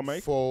bénisse, frère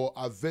Mike, for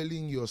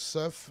availing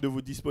yourself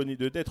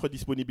d'être as a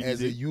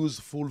disponibilisé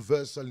useful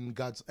vessel in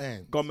God's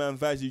hand. comme un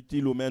vase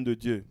utile aux mains de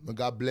Dieu. May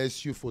God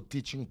bless you for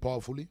teaching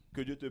powerfully.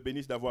 Que Dieu te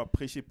bénisse d'avoir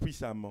prêché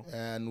puissamment.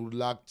 And would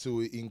like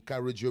to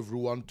encourage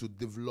everyone to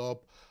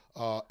develop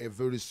a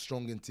very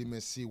strong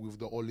intimacy with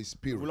the Holy Nous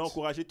Spirit. voulons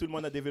encourager tout le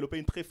monde à développer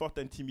une très forte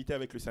intimité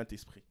avec le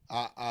Saint-Esprit.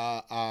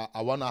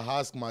 I want to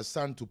ask my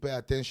son to pay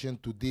attention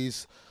to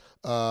these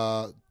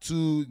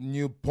two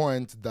new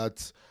points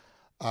that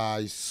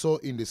I saw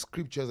in the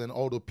scriptures, and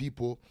all the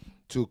people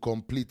to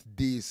complete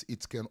this.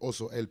 It can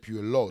also help you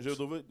a lot.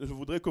 Je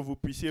voudrais que vous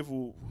puissiez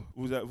vous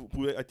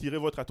pouvez attirer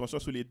votre attention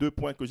sur les 2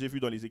 points que j'ai vus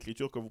dans les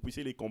Écritures, que vous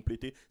puissiez les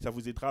compléter. Ça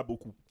vous aidera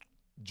beaucoup.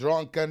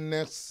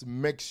 Drunkenness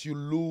makes you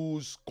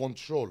lose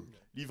control,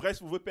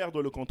 L'ivresse vous veut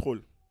perdre le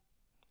contrôle,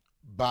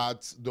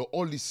 but the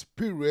Holy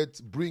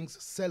Spirit brings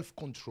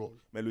self-control.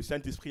 mais le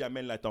Saint-Esprit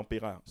amène la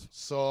tempérance.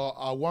 So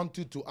I want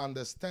you to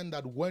understand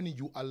that when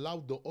you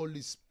allow the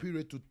Holy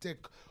Spirit to take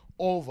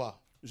over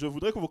Je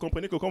voudrais que vous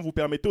compreniez que quand vous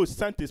permettez au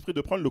Saint-Esprit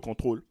de prendre le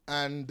contrôle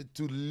and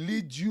to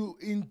lead you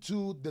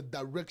into the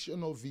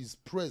direction of His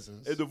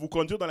presence, et de vous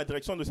conduire dans la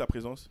direction de sa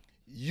présence,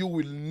 you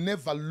will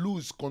never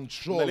lose vous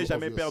control n'allez of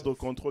jamais perdre le yourself.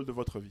 contrôle de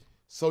votre vie.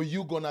 So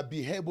you're going to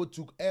be able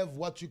to have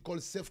what you call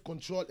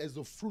self-control as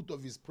the fruit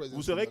of His presence. Vous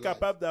in serez your life.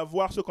 capable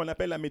d'avoir ce qu'on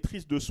appelle la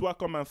maîtrise de soi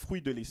comme un fruit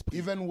de l'esprit.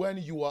 Even when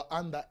you are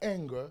under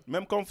anger,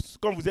 Même quand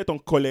vous êtes en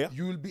colère,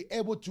 you will be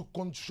able to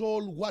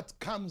control what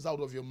comes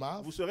out of your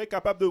mouth vous serez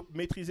capable de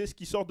maîtriser ce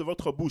qui sort de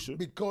votre bouche.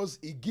 because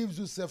it gives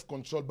you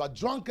self-control. But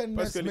drunkenness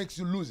Parce que makes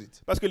you lose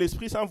it. Parce que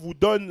l'Esprit Saint vous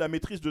donne la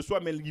maîtrise de soi,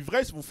 mais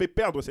l'ivresse vous fait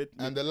perdre cette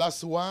And the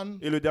last one,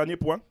 Et le dernier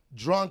point,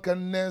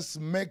 drunkenness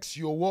makes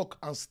your walk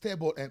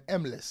unstable and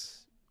aimless.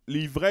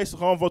 l'ivresse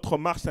rend votre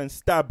marche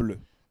instable.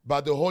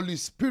 But the Holy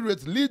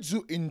Spirit leads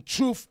you in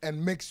truth and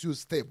makes you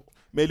stable.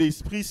 Mais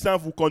l'Esprit Saint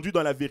vous conduit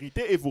dans la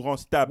vérité et vous rend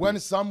stable. When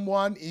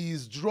someone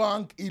is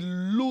drunk, he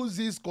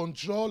loses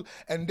control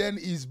and then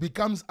he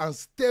becomes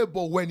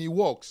unstable when he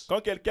walks.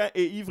 Quand quelqu'un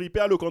est ivre, il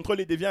perd le contrôle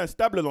et devient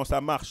instable dans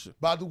sa marche.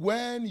 But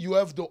when you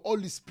have the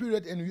Holy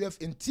Spirit and you have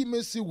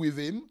intimacy with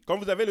him, Quand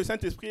vous avez le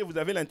Saint-Esprit et vous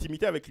avez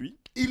l'intimité avec lui,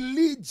 he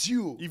leads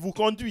you il vous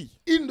conduit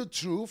in the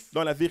truth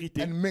dans la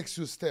vérité and makes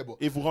you stable.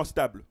 et vous rend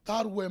stable.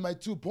 That were my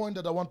 2 points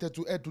that I wanted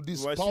to add to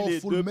this Voici les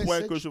powerful 2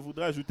 points que message. je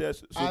voudrais ajouter à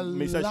ce I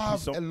message love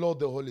puissant. a lot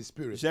the Holy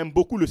Spirit. J'aime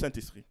beaucoup le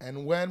Saint-Esprit. And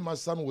when my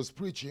son was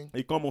preaching,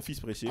 Et quand mon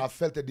fils prêchait, I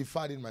felt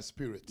edified in my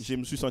spirit. je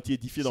me suis senti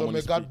édifié dans So mon may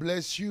esprit. God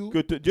bless you.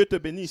 Que Dieu te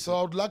bénisse. So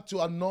I would like to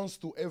announce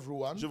to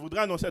everyone Je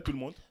voudrais annoncer à tout le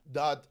monde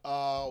that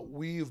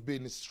we've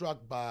been struck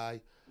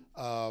by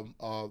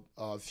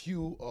a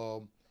few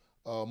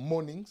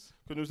mournings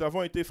que nous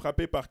avons été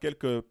frappés par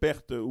quelques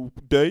pertes ou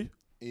deuils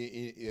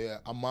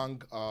among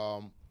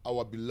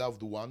our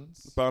beloved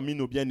ones. parmi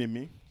nos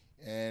bien-aimés.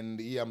 And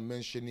here I'm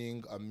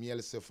mentioning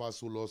Miel Cephas,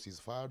 who lost his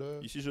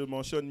father, Ici, je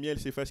mentionne Miel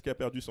Cephas qui a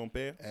perdu son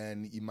père,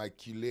 and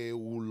Immaculée,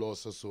 who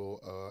lost also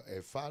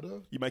a father,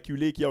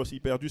 Immaculée qui a aussi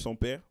perdu son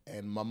père,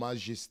 and Mama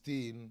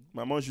Justine,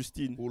 Maman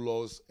Justine who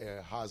lost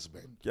a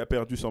husband. qui a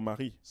perdu son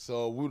mari.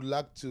 So we would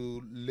like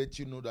to let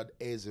you know that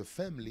as a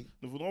family,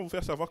 Nous voudrons vous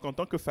faire savoir qu'en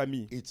tant que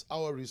famille, it's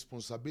our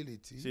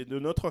responsibility, c'est de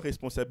notre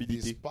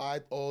responsabilité,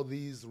 despite all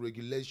these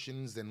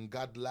regulations and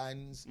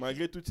guidelines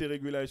malgré toutes ces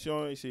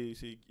régulations et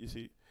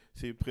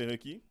ces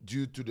prérequis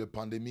due to the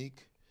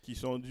pandemic, qui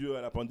sont dus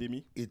à la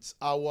pandémie, it's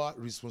our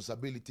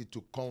responsibility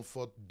to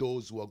comfort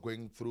those who are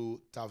going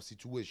through tough c'est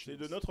situations.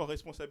 de notre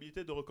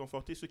responsabilité de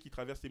réconforter ceux qui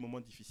traversent des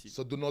moments difficiles.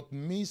 So do not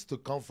miss to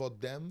comfort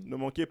them. Ne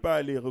manquez pas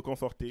à les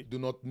réconforter, Do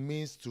not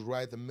miss to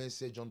write a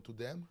message onto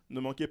them. ne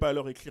manquez pas à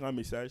leur écrire un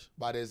message.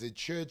 But as a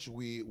church,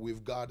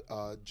 we've got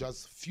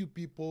just few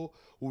people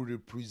who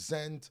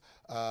represent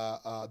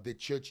the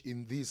church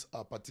in these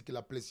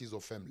particular places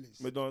or families.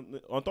 Mais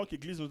en tant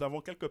qu'Église, nous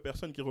avons quelques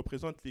personnes qui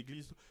représentent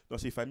l'Église dans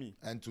ces familles.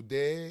 And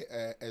today,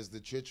 as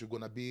the church, we're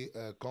going to be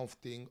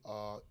comforting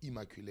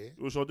Immaculée,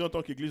 Aujourd'hui, en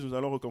tant qu'Église, nous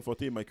allons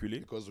réconforter Immaculée.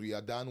 because we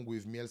are done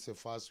with Miel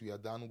Cephas, we are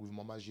done with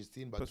Mama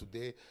Justine, but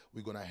today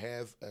we're going to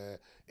have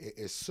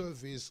a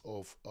service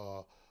of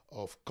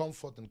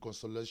comfort and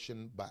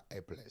consolation by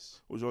a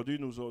place. Aujourd'hui,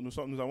 nous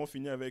avons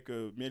fini avec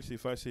Miel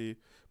Cephas et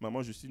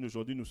Maman Justine.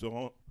 Aujourd'hui, nous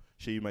serons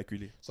chez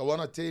Immaculée. So I want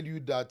to tell you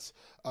that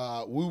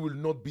we will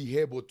not be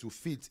able to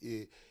fit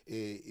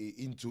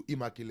into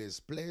Immaculate's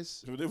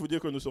place Je voudrais vous dire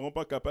que nous ne serons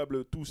pas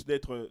capables tous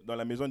d'être dans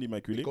la maison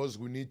d'Immaculée because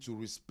we need to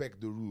respect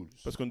the rules.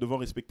 parce que nous devons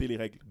respecter les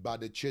règles. But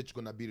the church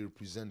going to be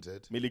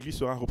represented Mais l'Église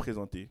sera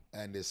représentée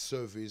and the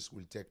service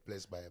will take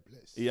place by a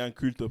place. et un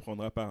culte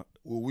prendra part.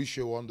 We wish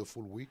you a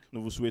wonderful week.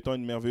 Nous vous souhaitons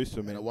une merveilleuse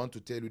And I semaine. want to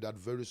tell you that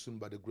very soon,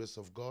 by the grace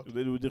of God, Je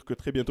voudrais vous dire que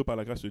très bientôt, par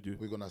la grâce de Dieu,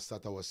 we're going to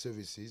start our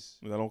services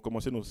nous allons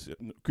commencer nos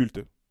cultes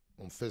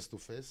on face to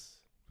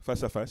face,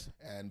 face à face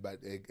and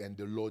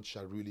the Lord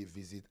shall really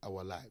visit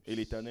our lives. et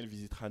l'Éternel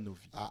visitera nos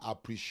vies. I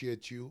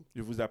appreciate you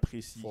Je vous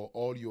apprécie for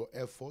all your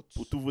efforts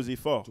pour tous vos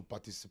efforts to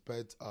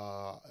participate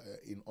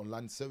in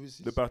online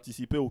services, de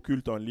participer au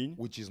culte en ligne,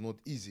 which is not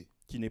easy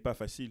qui n'est pas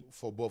facile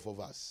for both of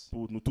us.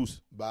 pour nous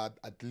tous. But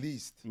at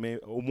least Mais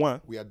au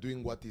moins, we are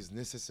doing what is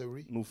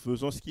necessary nous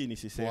faisons ce qui est for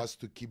nécessaire us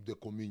to keep the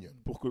communion.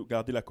 pour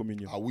garder la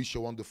communion. I wish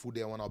you a wonderful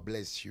day. I want to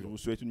bless Je you. vous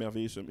souhaite une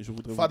merveilleuse semaine. Je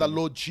voudrais Father, vous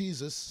Lord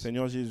Jesus,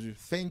 Seigneur Jésus,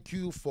 thank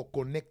you for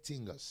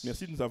connecting us.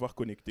 merci de nous avoir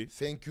connectés.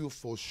 Thank you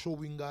for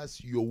showing us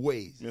your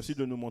ways Merci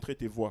de nous montrer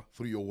tes voies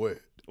through your word.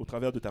 au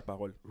travers de ta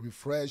parole.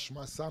 Refresh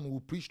my son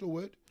who preached the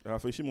word,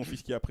 Rafraîchis mon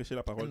fils qui a prêché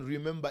la and parole.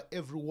 remember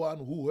everyone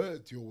who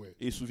heard your word.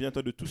 Et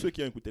souviens-toi de tous ceux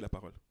qui ont écouté la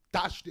parole.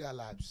 Touch their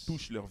lives.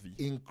 Touche leur vie.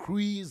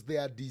 Increase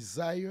their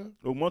desire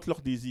Augmente leur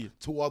désir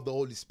toward the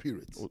Holy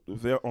Spirit.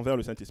 envers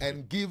le Saint-Esprit.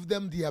 And give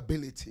them the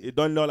ability Et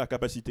donne-leur la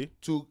capacité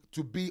to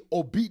be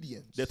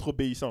obedient d'être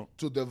obéissants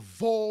to the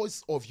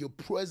voice of your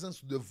presence,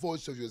 to the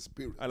voice of your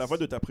spirit. à la voix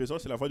de ta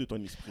présence et la voix de ton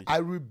esprit. I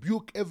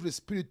rebuke every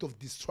spirit of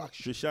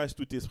distraction. Je chasse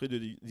tout esprit de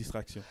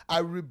distraction. I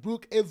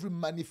rebuke every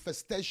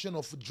manifestation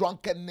of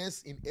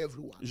drunkenness in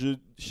everyone. Je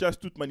chasse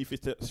toute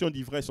manifestation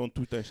d'ivresse en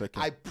tout un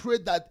chacun. I pray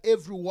that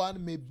everyone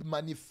may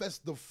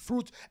manifest the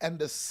fruit and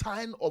the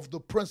sign of the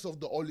presence of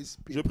the Holy Je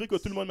Spirit. prie que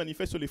tout le monde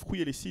manifeste les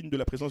fruits et les signes de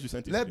la présence du Let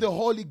Saint-Esprit. the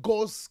Holy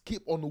Ghost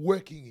keep on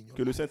working in Que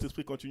you. le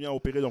Saint-Esprit continue à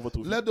opérer dans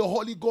votre vie. Let the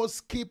Holy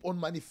Ghost keep on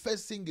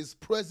manifesting His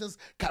presence,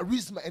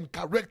 charisma, and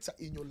character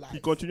in your Qu'il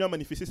life. continue à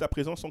manifester sa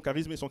présence, son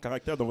charisme et son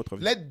caractère dans votre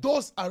vie. Let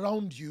those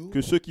around you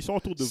Que ceux qui sont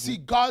autour de see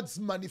vous God's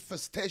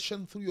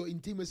manifestation through your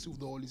intimacy with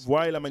the Holy Spirit.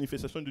 voient la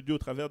manifestation de Dieu au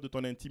travers de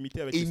ton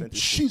intimité avec le In Saint-Esprit.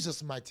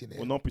 Jesus' mighty Au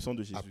name, nom puissant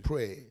de I Jésus.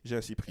 pray J'ai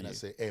ainsi prié. and I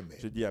say amen.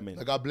 Je dis Amen.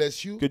 May God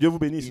bless you. Que Dieu vous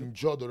bénisse.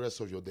 Enjoy the rest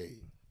of your day.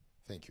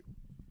 Thank you.